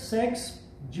 fire, sex,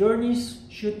 journeys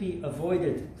should be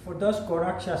avoided. For thus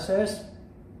Goraksha says,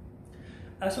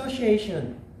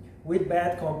 association with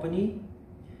bad company,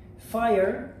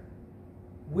 fire,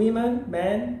 women,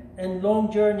 men, and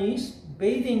long journeys,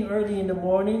 bathing early in the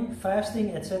morning,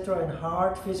 fasting, etc., and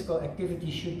hard physical activity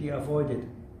should be avoided.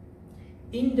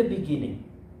 In the beginning.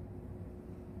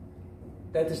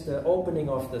 That is the opening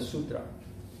of the sutra.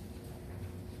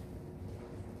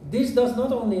 This does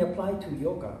not only apply to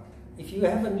yoga. If you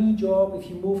have a new job, if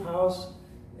you move house,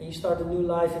 and you start a new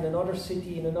life in another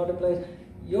city, in another place,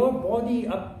 your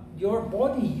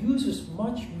body uses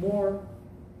much more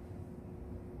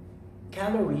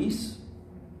calories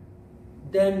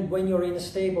than when you're in a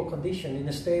stable condition, in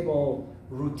a stable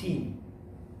routine.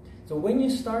 So when you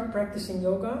start practicing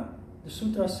yoga, the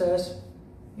sutra says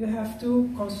you have to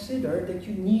consider that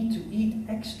you need to eat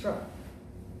extra.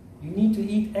 You need to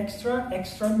eat extra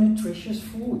nutritious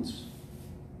foods.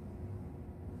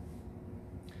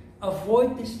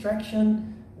 Avoid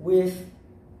distraction with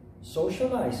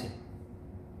socializing.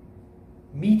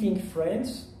 Meeting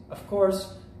friends, of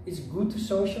course, it's good to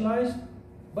socialize,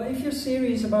 but if you're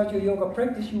serious about your yoga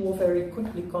practice, you will very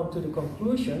quickly come to the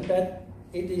conclusion that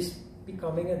it is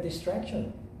becoming a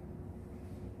distraction.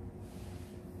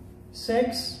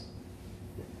 Sex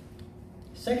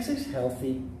is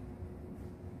healthy,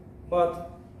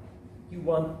 but you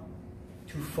want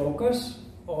to focus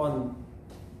on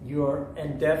your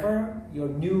endeavor, your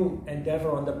new endeavor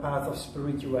on the path of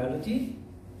spirituality.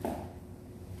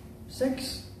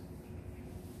 Sex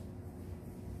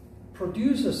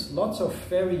produces lots of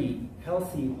very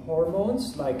healthy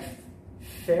hormones like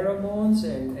pheromones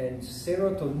and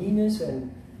serotonins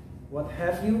and what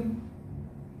have you.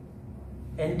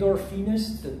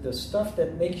 Endorphins, the stuff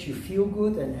that makes you feel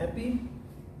good and happy.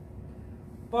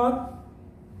 But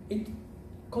it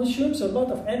consumes a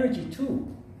lot of energy too,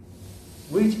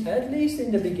 which at least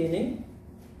in the beginning,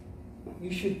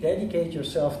 you should dedicate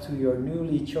yourself to your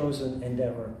newly chosen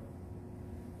endeavor.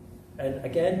 And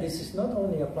again, this is not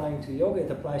only applying to yoga,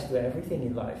 it applies to everything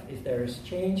in life. If there is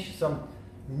change, some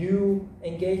new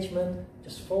engagement,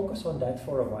 just focus on that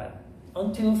for a while.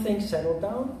 Until things settle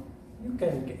down, you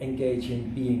can engage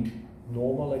in being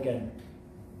normal again.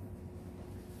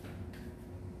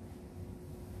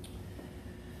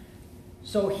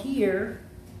 So here,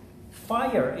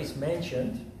 fire is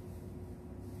mentioned,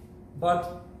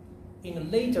 but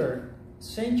in later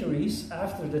centuries,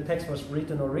 after the text was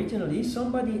written originally,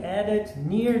 somebody added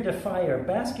near the fire,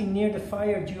 basking near the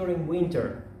fire during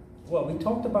winter. Well, we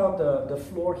talked about the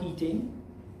floor heating,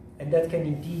 and that can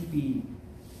indeed be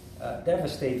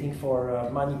devastating for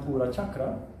Manipura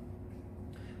chakra.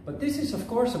 But this is, of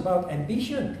course, about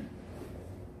ambition.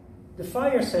 The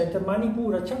fire center,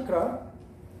 Manipura chakra,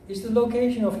 is the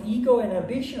location of ego and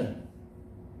ambition.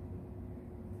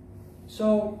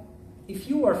 So, if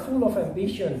you are full of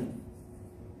ambition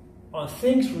on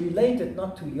things related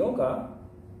not to yoga,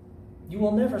 you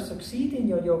will never succeed in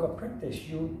your yoga practice.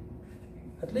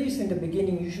 At least in the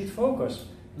beginning, you should focus,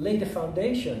 lay the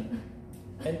foundation,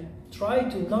 and try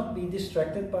to not be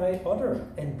distracted by other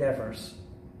endeavors.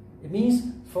 It means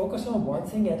focus on one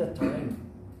thing at a time.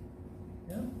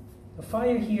 Yeah? The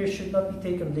fire here should not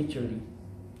be taken literally,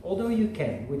 although you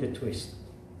can with a twist.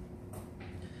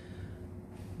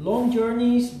 Long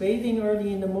journeys, bathing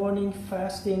early in the morning,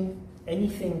 fasting,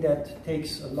 anything that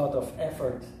takes a lot of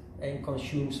effort and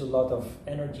consumes a lot of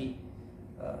energy,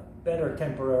 better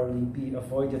temporarily be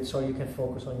avoided so you can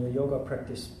focus on your yoga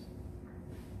practice.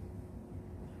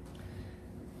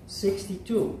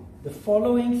 62. The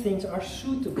following things are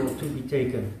suitable to be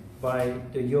taken by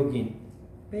the yogin.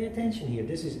 Pay attention here,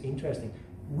 this is interesting.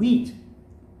 Wheat,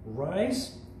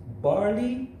 rice,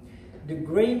 barley, the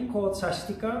grain called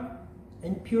sashtika,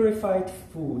 and purified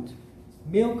food.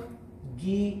 Milk,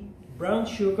 ghee, brown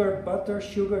sugar, butter,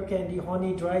 sugar candy,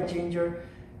 honey, dry ginger,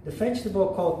 the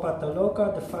vegetable called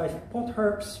pataloka, the 5 pot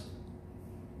herbs,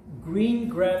 green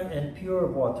gram, and pure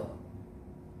water.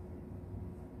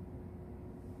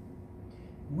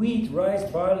 Wheat, rice,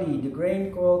 barley, the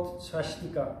grain called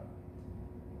sashtika,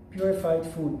 purified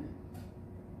food.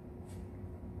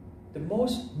 The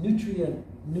most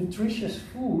nutritious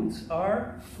foods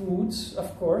are foods,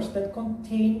 of course, that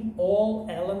contain all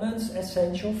elements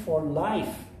essential for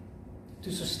life,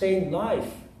 to sustain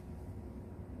life.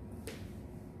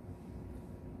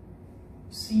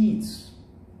 Seeds,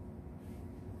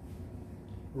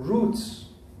 roots,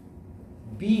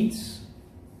 beets.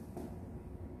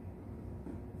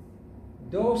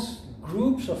 Those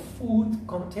groups of food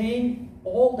contain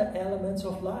all the elements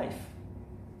of life.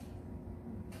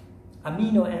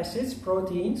 Amino acids,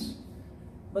 proteins,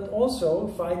 but also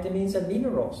vitamins and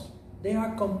minerals. They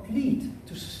are complete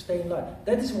to sustain life.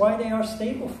 That is why they are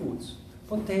staple foods.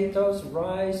 Potatoes,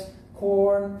 rice,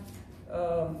 corn,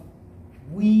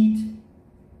 wheat.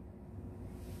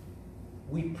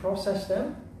 We process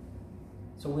them.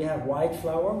 So we have white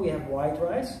flour, we have white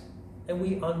rice, and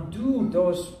we undo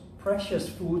those precious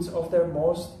foods of their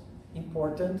most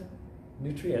important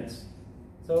nutrients.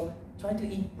 So try to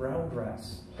eat brown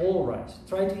rice, whole rice.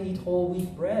 Try to eat whole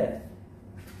wheat bread.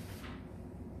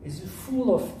 It's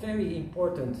full of very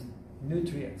important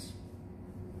nutrients.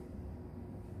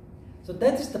 So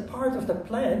that is the part of the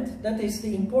plant that is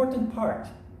the important part.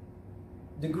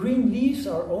 The green leaves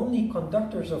are only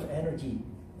conductors of energy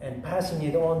and passing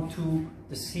it on to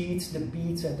the seeds, the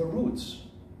beets, and the roots.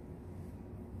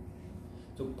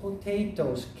 So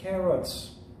potatoes,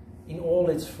 carrots in all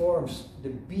its forms, the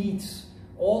beets,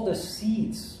 all the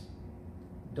seeds,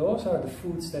 those are the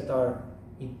foods that are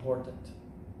important.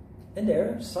 And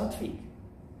they're sattvic,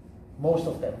 most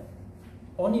of them.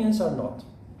 Onions are not.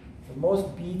 So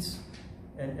most beets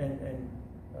in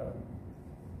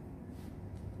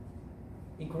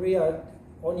Korea,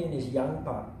 onion is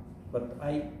yangpa, but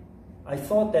I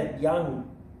thought that yang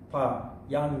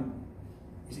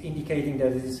is indicating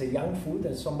that it is a young food,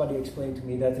 and somebody explained to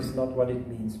me that is not what it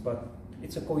means, but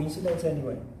it's a coincidence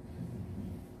anyway.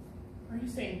 Are you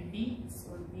saying beets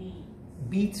or beans?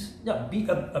 Beets, yeah,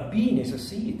 a bean is a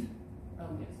seed.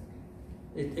 Oh yes.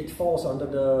 It falls under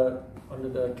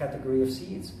the category of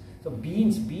seeds. So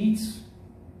beans, beets,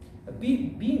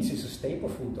 beans is a staple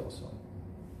food also.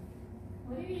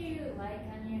 What do you like,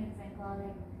 onions and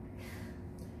garlic?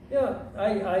 Yeah,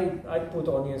 I put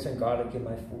onions and garlic in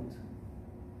my food.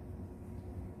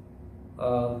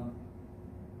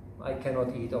 I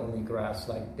cannot eat only grass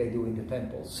like they do in the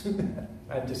temples.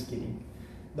 I'm just kidding.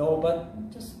 No,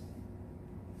 but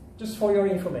just for your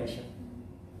information.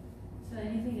 So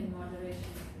anything in moderation is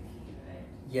the key, right?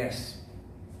 Yes.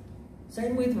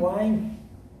 Same with wine.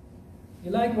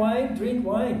 You like wine? Drink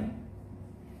wine.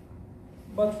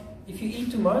 But if you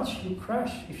eat too much, you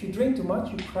crash. If you drink too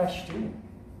much, you crash too.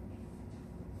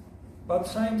 But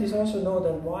scientists also know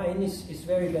that wine is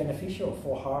very beneficial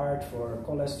for heart, for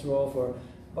cholesterol,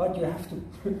 but you have to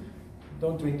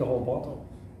don't drink the whole bottle.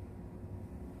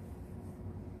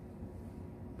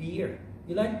 Beer.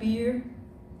 You like beer?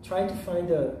 Try to find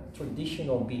a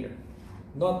traditional beer.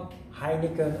 Not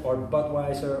Heineken or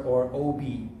Budweiser or OB.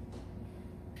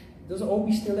 Does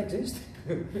OB still exist?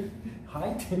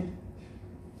 Height?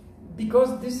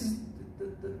 Because this is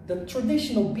the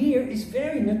traditional beer is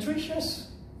very nutritious.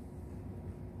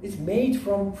 It's made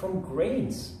from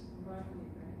grains. Barley,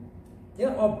 right?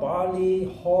 Yeah, or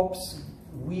barley, hops,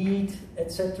 wheat,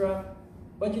 etc.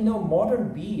 But you know,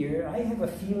 modern beer, I have a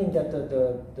feeling that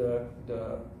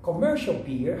the commercial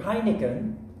beer,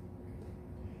 Heineken,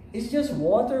 is just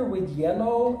water with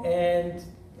yellow and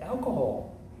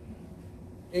alcohol.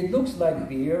 It looks like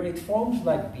beer, it foams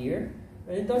like beer,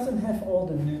 but it doesn't have all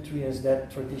the nutrients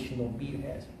that traditional beer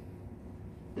has.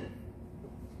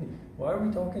 Why are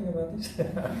we talking about this?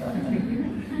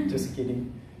 Just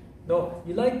kidding. No,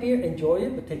 you like beer, enjoy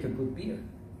it, but take a good beer.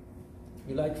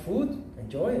 You like food,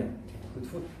 enjoy it, take good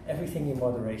food. Everything in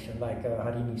moderation, like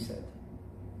Harini said.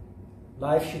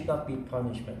 Life should not be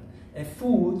punishment. And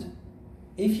food,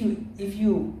 if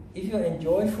you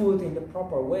enjoy food in the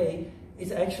proper way,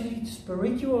 it's actually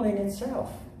spiritual in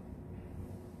itself.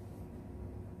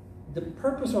 The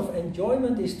purpose of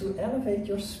enjoyment is to elevate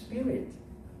your spirit.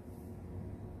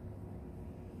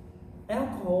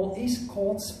 Alcohol is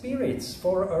called spirits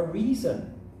for a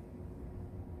reason.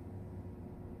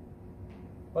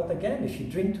 But again, if you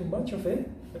drink too much of it,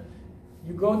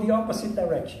 you go the opposite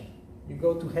direction. You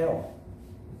go to hell.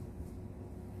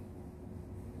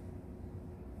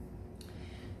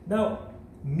 Now,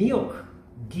 milk,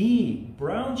 ghee,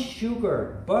 brown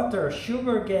sugar, butter,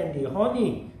 sugar candy,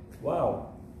 honey. Wow.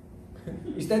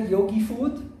 Is that yogi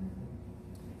food?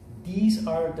 These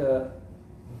are the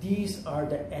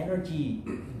energy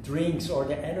drinks or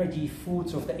the energy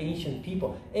foods of the ancient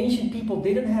people. Ancient people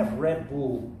didn't have Red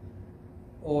Bull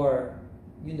or,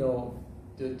 you know,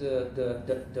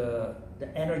 the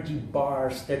energy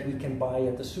bars that we can buy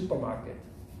at the supermarket.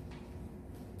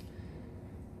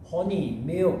 Honey,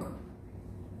 milk,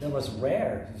 that was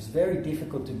rare. It was very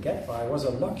difficult to get by. It was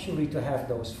a luxury to have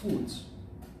those foods.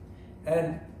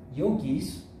 And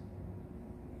yogis,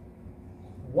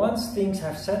 once things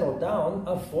have settled down,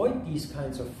 avoid these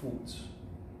kinds of foods.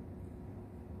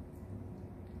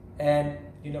 And,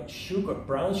 you know, sugar,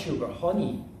 brown sugar,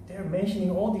 honey, they're mentioning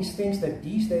all these things that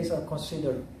these days are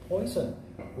considered poison.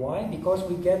 Why? Because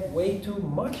we get way too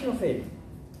much of it.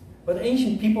 But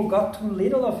ancient people got too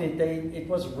little of it. It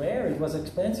was rare, it was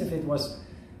expensive, it was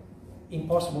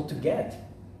impossible to get.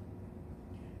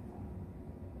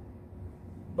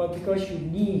 But because you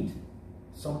need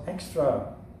some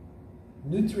extra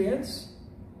nutrients,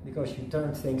 because you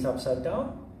turn things upside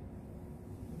down,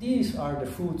 these are the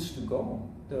foods to go.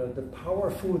 The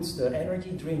power foods, the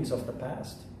energy drinks of the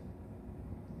past.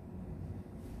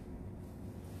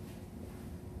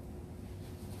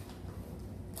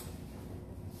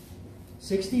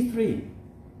 '63.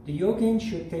 The yogin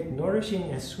should take nourishing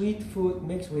and sweet food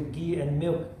mixed with ghee and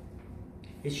milk.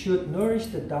 It should nourish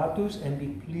the dhatus and be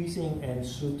pleasing and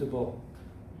suitable.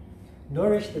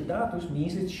 Nourish the dhatus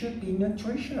means it should be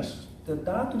nutritious. The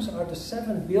dhatus are the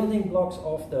 7 building blocks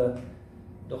of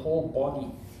the whole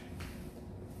body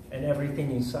and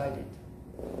everything inside it.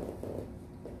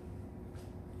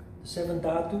 The 7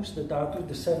 dhatus,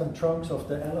 the 7 trunks of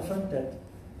the elephant that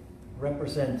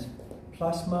represent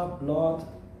plasma, blood,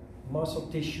 muscle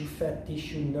tissue, fat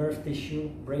tissue, nerve tissue,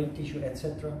 brain tissue,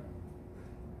 etc.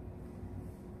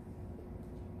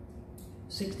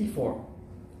 64.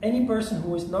 Any person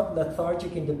who is not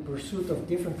lethargic in the pursuit of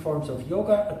different forms of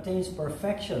yoga attains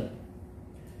perfection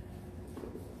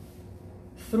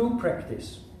through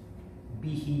practice, be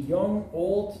he young,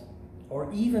 old,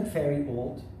 or even very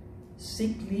old,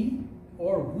 sickly,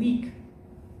 or weak.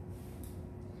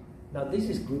 Now this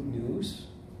is good news.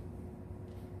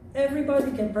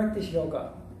 Everybody can practice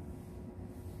yoga.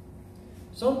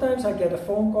 Sometimes I get a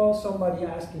phone call, somebody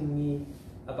asking me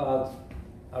about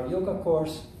our yoga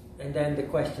course, and then the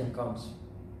question comes.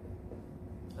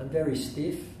 I'm very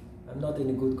stiff, I'm not in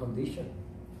a good condition.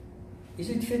 Is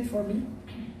it fit for me?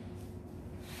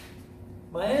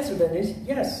 My answer then is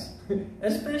yes,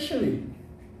 especially.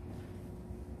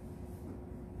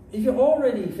 If you're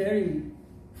already very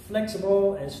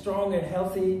flexible and strong and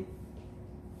healthy,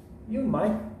 you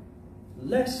might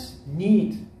less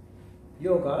need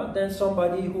yoga than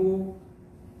somebody who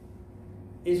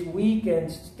is weak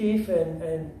and stiff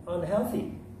and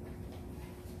unhealthy.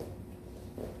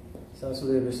 Sounds a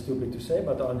little bit stupid to say,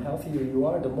 but the unhealthier you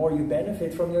are, the more you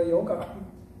benefit from your yoga.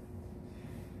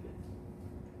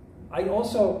 I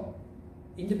also,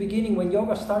 in the beginning, when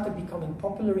yoga started becoming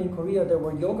popular in Korea, there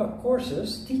were yoga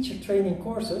courses, teacher training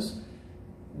courses,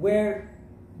 where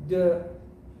the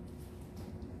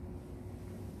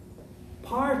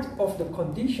part of the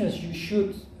conditions you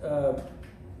should, how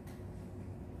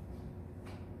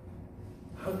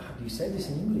do you say this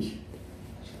in English?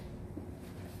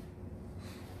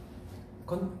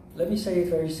 Let me say it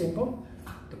very simple.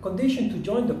 The condition to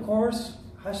join the course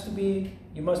has to be,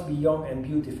 you must be young and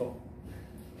beautiful.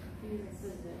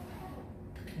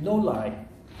 No lie.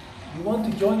 You want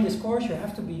to join this course, you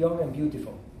have to be young and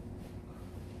beautiful.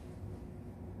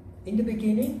 In the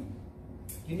beginning,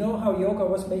 you know how yoga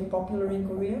was made popular in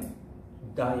Korea?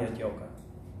 Diet yoga.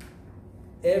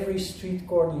 Every street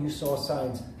corner you saw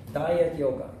signs, diet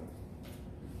yoga.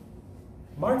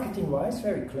 Marketing-wise,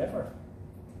 very clever.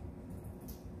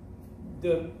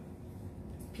 The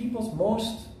people's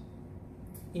most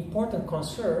important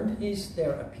concern is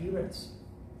their appearance.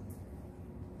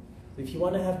 If you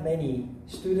want to have many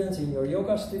students in your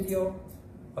yoga studio,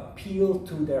 appeal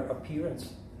to their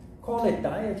appearance. Call it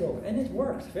diet yoga, and it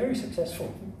worked, very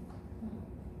successful.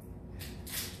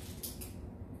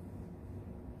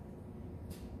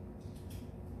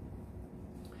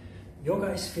 Yoga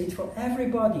is fit for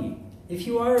everybody. If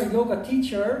you are a yoga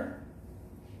teacher,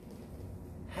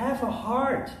 have a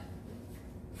heart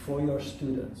for your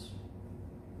students.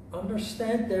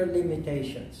 Understand their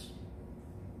limitations.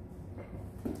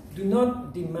 Do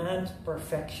not demand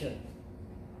perfection,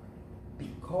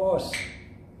 because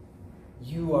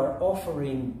you are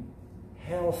offering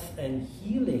health and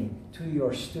healing to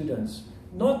your students,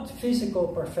 not physical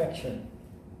perfection,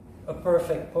 a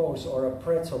perfect pose or a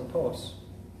pretzel pose.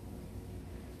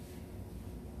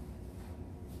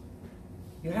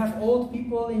 You have old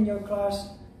people in your class,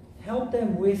 help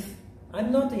them with,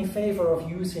 I'm not in favor of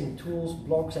using tools,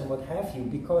 blocks and what have you,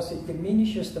 because it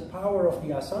diminishes the power of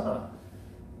the asana.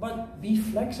 But be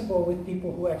flexible with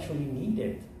people who actually need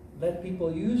it. Let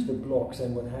people use the blocks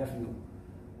and what have you,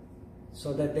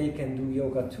 so that they can do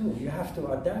yoga too. You have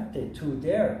to adapt it to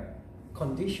their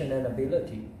condition and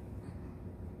ability.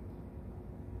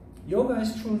 Yoga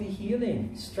is truly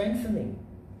healing, strengthening,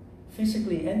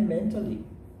 physically and mentally.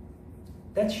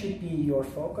 That should be your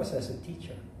focus as a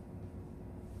teacher.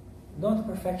 Not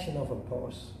perfection of a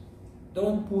pose.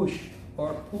 Don't push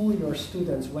or pull your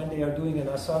students when they are doing an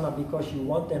asana because you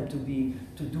want them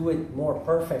to do it more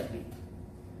perfectly.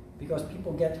 Because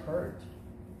people get hurt.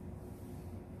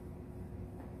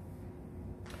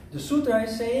 The sutra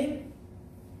is saying,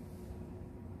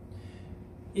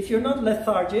 if you're not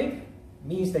lethargic,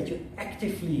 means that you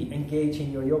actively engage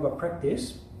in your yoga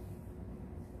practice,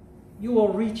 you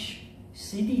will reach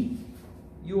siddhi.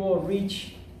 You will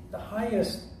reach the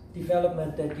highest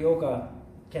development that yoga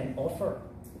can offer,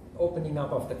 opening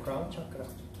up of the crown chakra.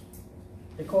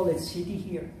 They call it siddhi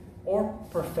here, or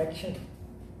perfection.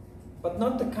 But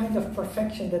not the kind of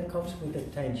perfection that comes with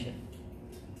attention.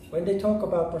 When they talk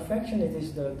about perfection, it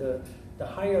is the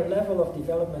higher level of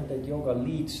development that yoga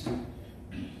leads to.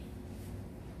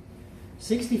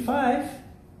 65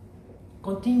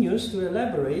 continues to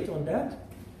elaborate on that.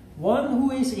 One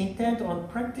who is intent on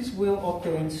practice will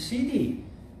obtain siddhi,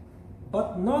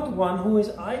 but not one who is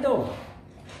idle.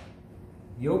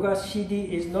 Yoga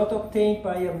siddhi is not obtained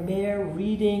by a mere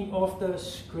reading of the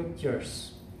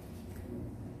scriptures.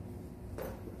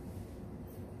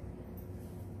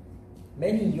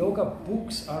 Many yoga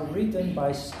books are written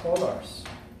by scholars.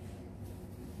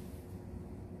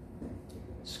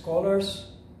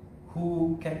 Scholars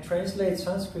who can translate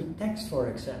Sanskrit text, for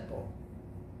example.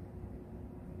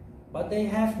 But they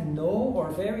have no or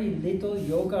very little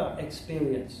yoga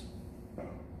experience.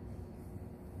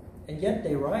 And yet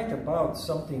they write about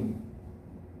something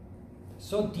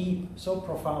so deep, so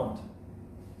profound,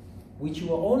 which you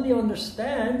will only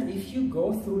understand if you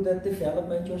go through that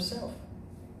development yourself.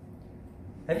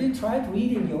 Have you tried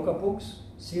reading yoga books,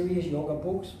 serious yoga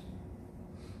books?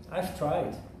 I've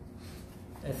tried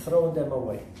and thrown them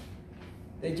away.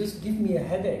 They just give me a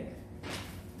headache.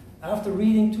 After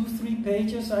reading 2-3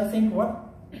 pages, I think,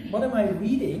 what am I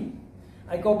reading?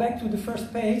 I go back to the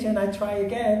first page and I try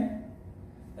again.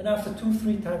 And after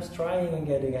 2-3 times trying and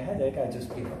getting a headache, I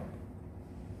just give up.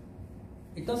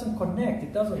 It doesn't connect,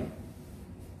 it doesn't.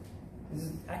 This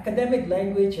is academic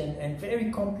language and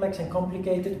very complex and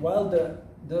complicated, while the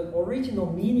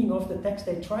original meaning of the text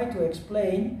they try to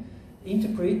explain,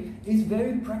 interpret, is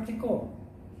very practical.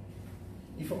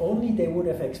 If only they would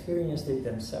have experienced it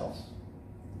themselves.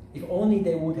 If only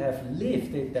they would have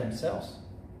lived it themselves.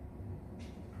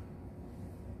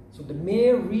 So the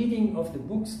mere reading of the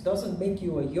books doesn't make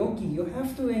you a yogi. You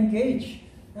have to engage.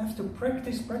 You have to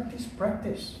practice, practice,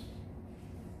 practice.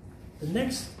 The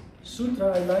next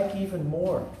sutra I like even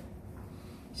more.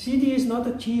 Siddhi is not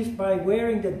achieved by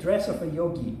wearing the dress of a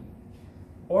yogi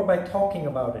or by talking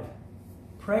about it.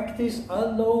 Practice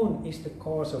alone is the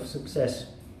cause of success.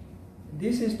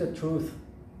 This is the truth,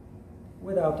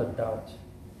 without a doubt.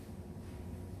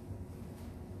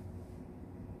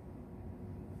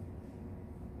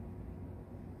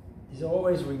 This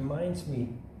always reminds me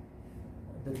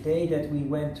the day that we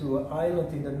went to an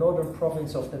island in the northern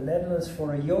province of the Netherlands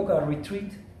for a yoga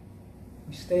retreat.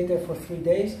 We stayed there for 3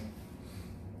 days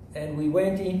and we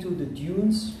went into the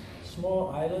dunes, small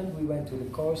island. We went to the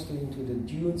coast, into the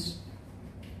dunes.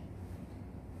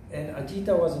 And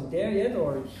Ajita wasn't there yet,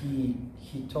 or he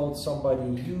told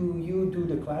somebody, you do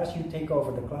the class, you take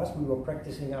over the class. We were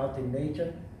practicing out in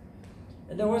nature.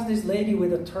 And there was this lady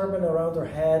with a turban around her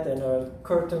head and a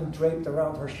curtain draped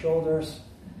around her shoulders,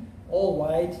 all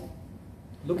white,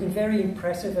 looking very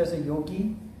impressive as a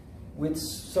yogi, with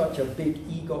such a big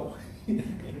ego.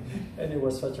 And it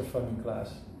was such a funny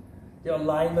class. The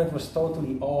alignment was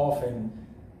totally off, and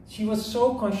she was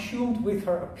so consumed with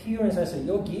her appearance as a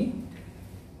yogi.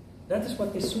 That is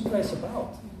what this sutra is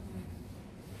about.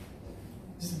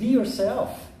 Just be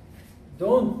yourself.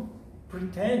 Don't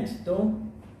pretend.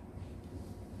 Don't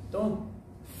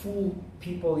fool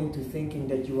people into thinking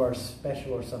that you are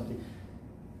special or something.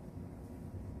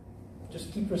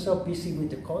 Just keep yourself busy with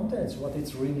the contents, what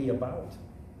it's really about.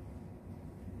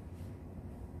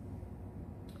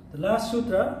 The last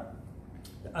sutra,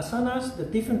 the asanas, the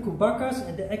different kubakas,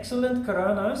 and the excellent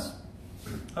karanas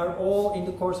are all in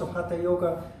the course of Hatha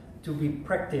Yoga to be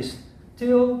practiced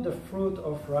till the fruit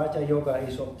of Raja Yoga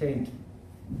is obtained.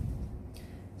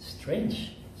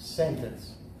 Strange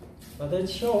sentence, but it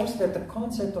shows that the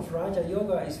concept of Raja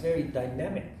Yoga is very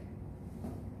dynamic.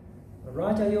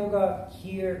 Raja Yoga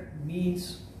here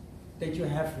means that you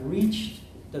have reached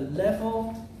the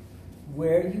level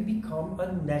where you become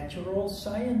a natural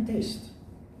scientist.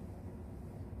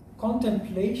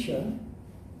 Contemplation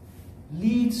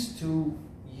leads to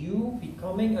you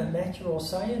becoming a natural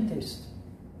scientist.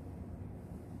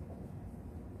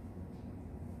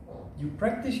 You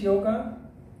practice yoga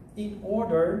in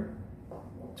order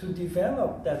to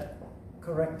develop that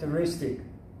characteristic,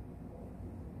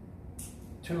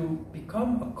 to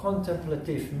become a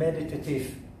contemplative,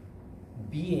 meditative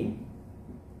being.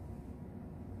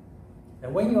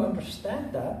 And when you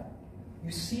understand that,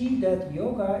 you see that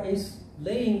yoga is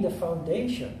laying the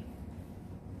foundation.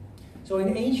 So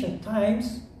in ancient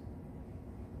times,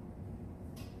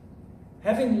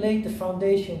 having laid the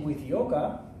foundation with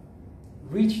yoga,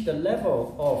 reached the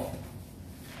level of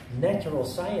natural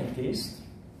scientist,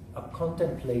 a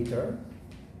contemplator,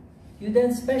 you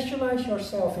then specialize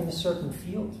yourself in a certain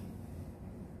field.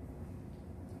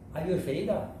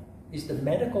 Ayurveda is the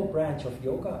medical branch of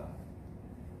yoga.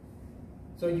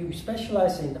 So you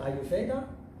specialize in Ayurveda,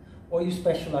 or you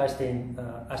specialized in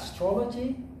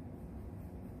astrology,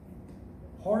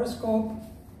 horoscope,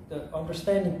 the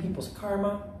understanding people's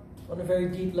karma on a very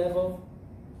deep level.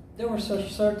 There were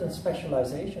such certain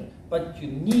specialization, but you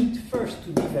need first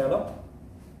to develop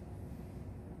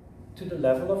to the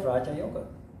level of Raja Yoga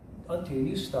until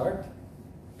you start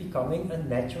becoming a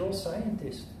natural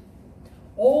scientist.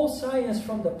 All science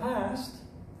from the past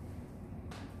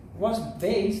was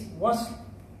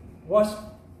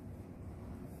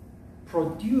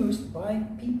produced by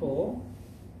people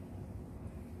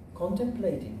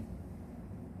contemplating.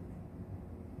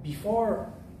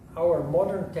 Before our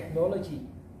modern technology,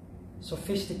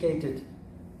 sophisticated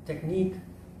technique,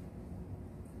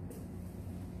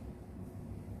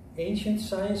 ancient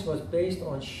science was based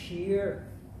on sheer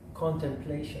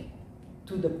contemplation.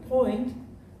 To the point,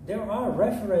 there are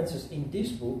references in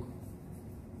this book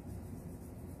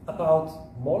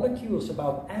about molecules,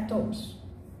 about atoms.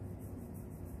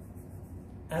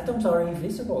 Atoms are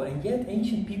invisible, and yet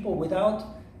ancient people, without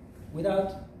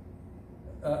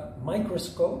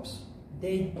microscopes,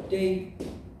 they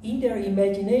in their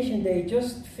imagination, they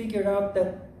just figured out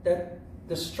that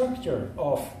the structure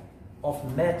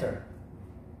of matter,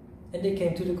 and they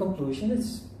came to the conclusion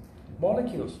it's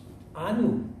molecules,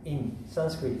 anu in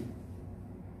Sanskrit.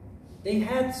 They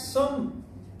had some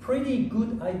pretty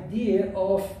good idea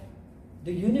of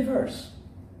the universe.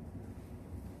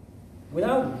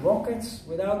 Without rockets,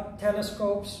 without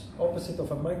telescopes, opposite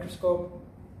of a microscope,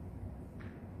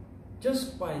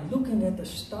 just by looking at the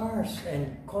stars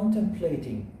and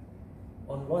contemplating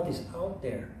on what is out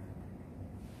there.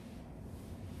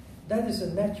 That is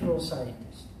a natural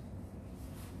scientist.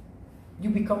 You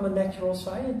become a natural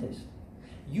scientist.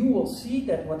 You will see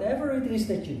that whatever it is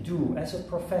that you do as a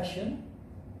profession,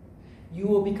 you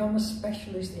will become a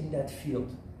specialist in that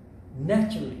field,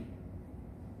 naturally.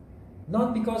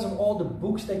 Not because of all the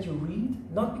books that you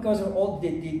read, not because of all the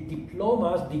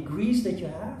diplomas, degrees that you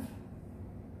have,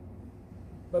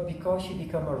 but because you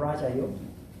become a Raja Yogi.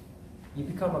 You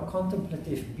become a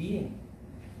contemplative being,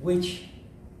 which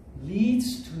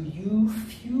leads to you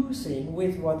fusing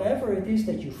with whatever it is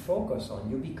that you focus on.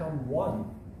 You become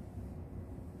one.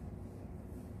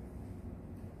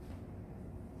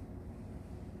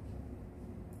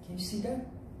 Can you see that?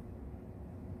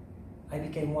 I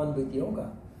became one with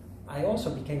yoga. I also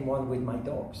became one with my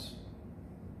dogs.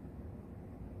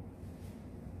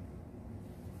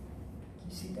 Can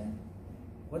you see that?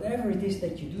 Whatever it is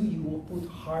that you do, you will put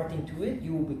heart into it,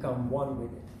 you will become one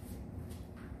with it.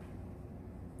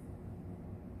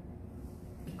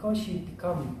 Because you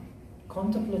become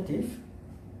contemplative,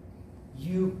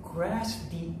 you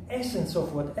grasp the essence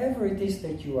of whatever it is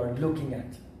that you are looking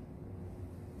at,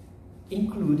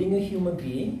 including a human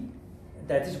being.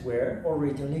 That is where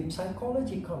originally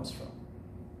psychology comes from.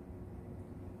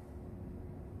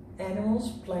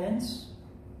 Animals, plants,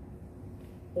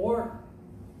 or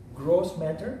gross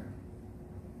matter,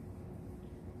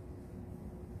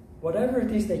 whatever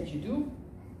it is that you do,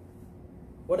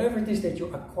 whatever it is that you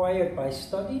acquired by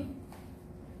study,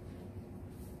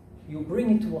 you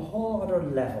bring it to a whole other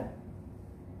level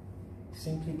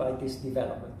simply by this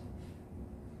development.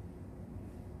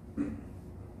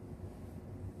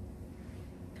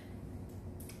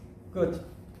 Good.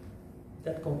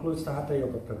 That concludes the Hatha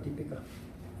Yoga Pradipika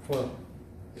for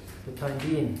the time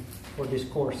being, for this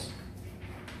course.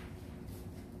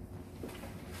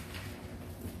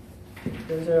 If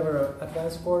there's ever an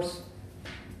advanced course,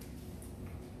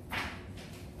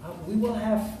 we will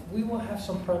have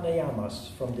some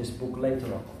pranayamas from this book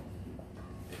later on.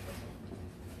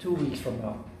 2 weeks from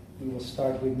now, we will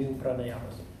start with new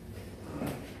pranayamas.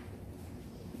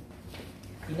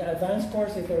 In the advanced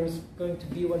course, if there is going to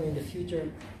be one in the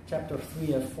future, chapter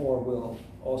 3 and 4 will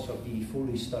also be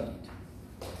fully studied.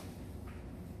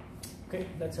 Okay,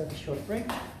 let's have a short break.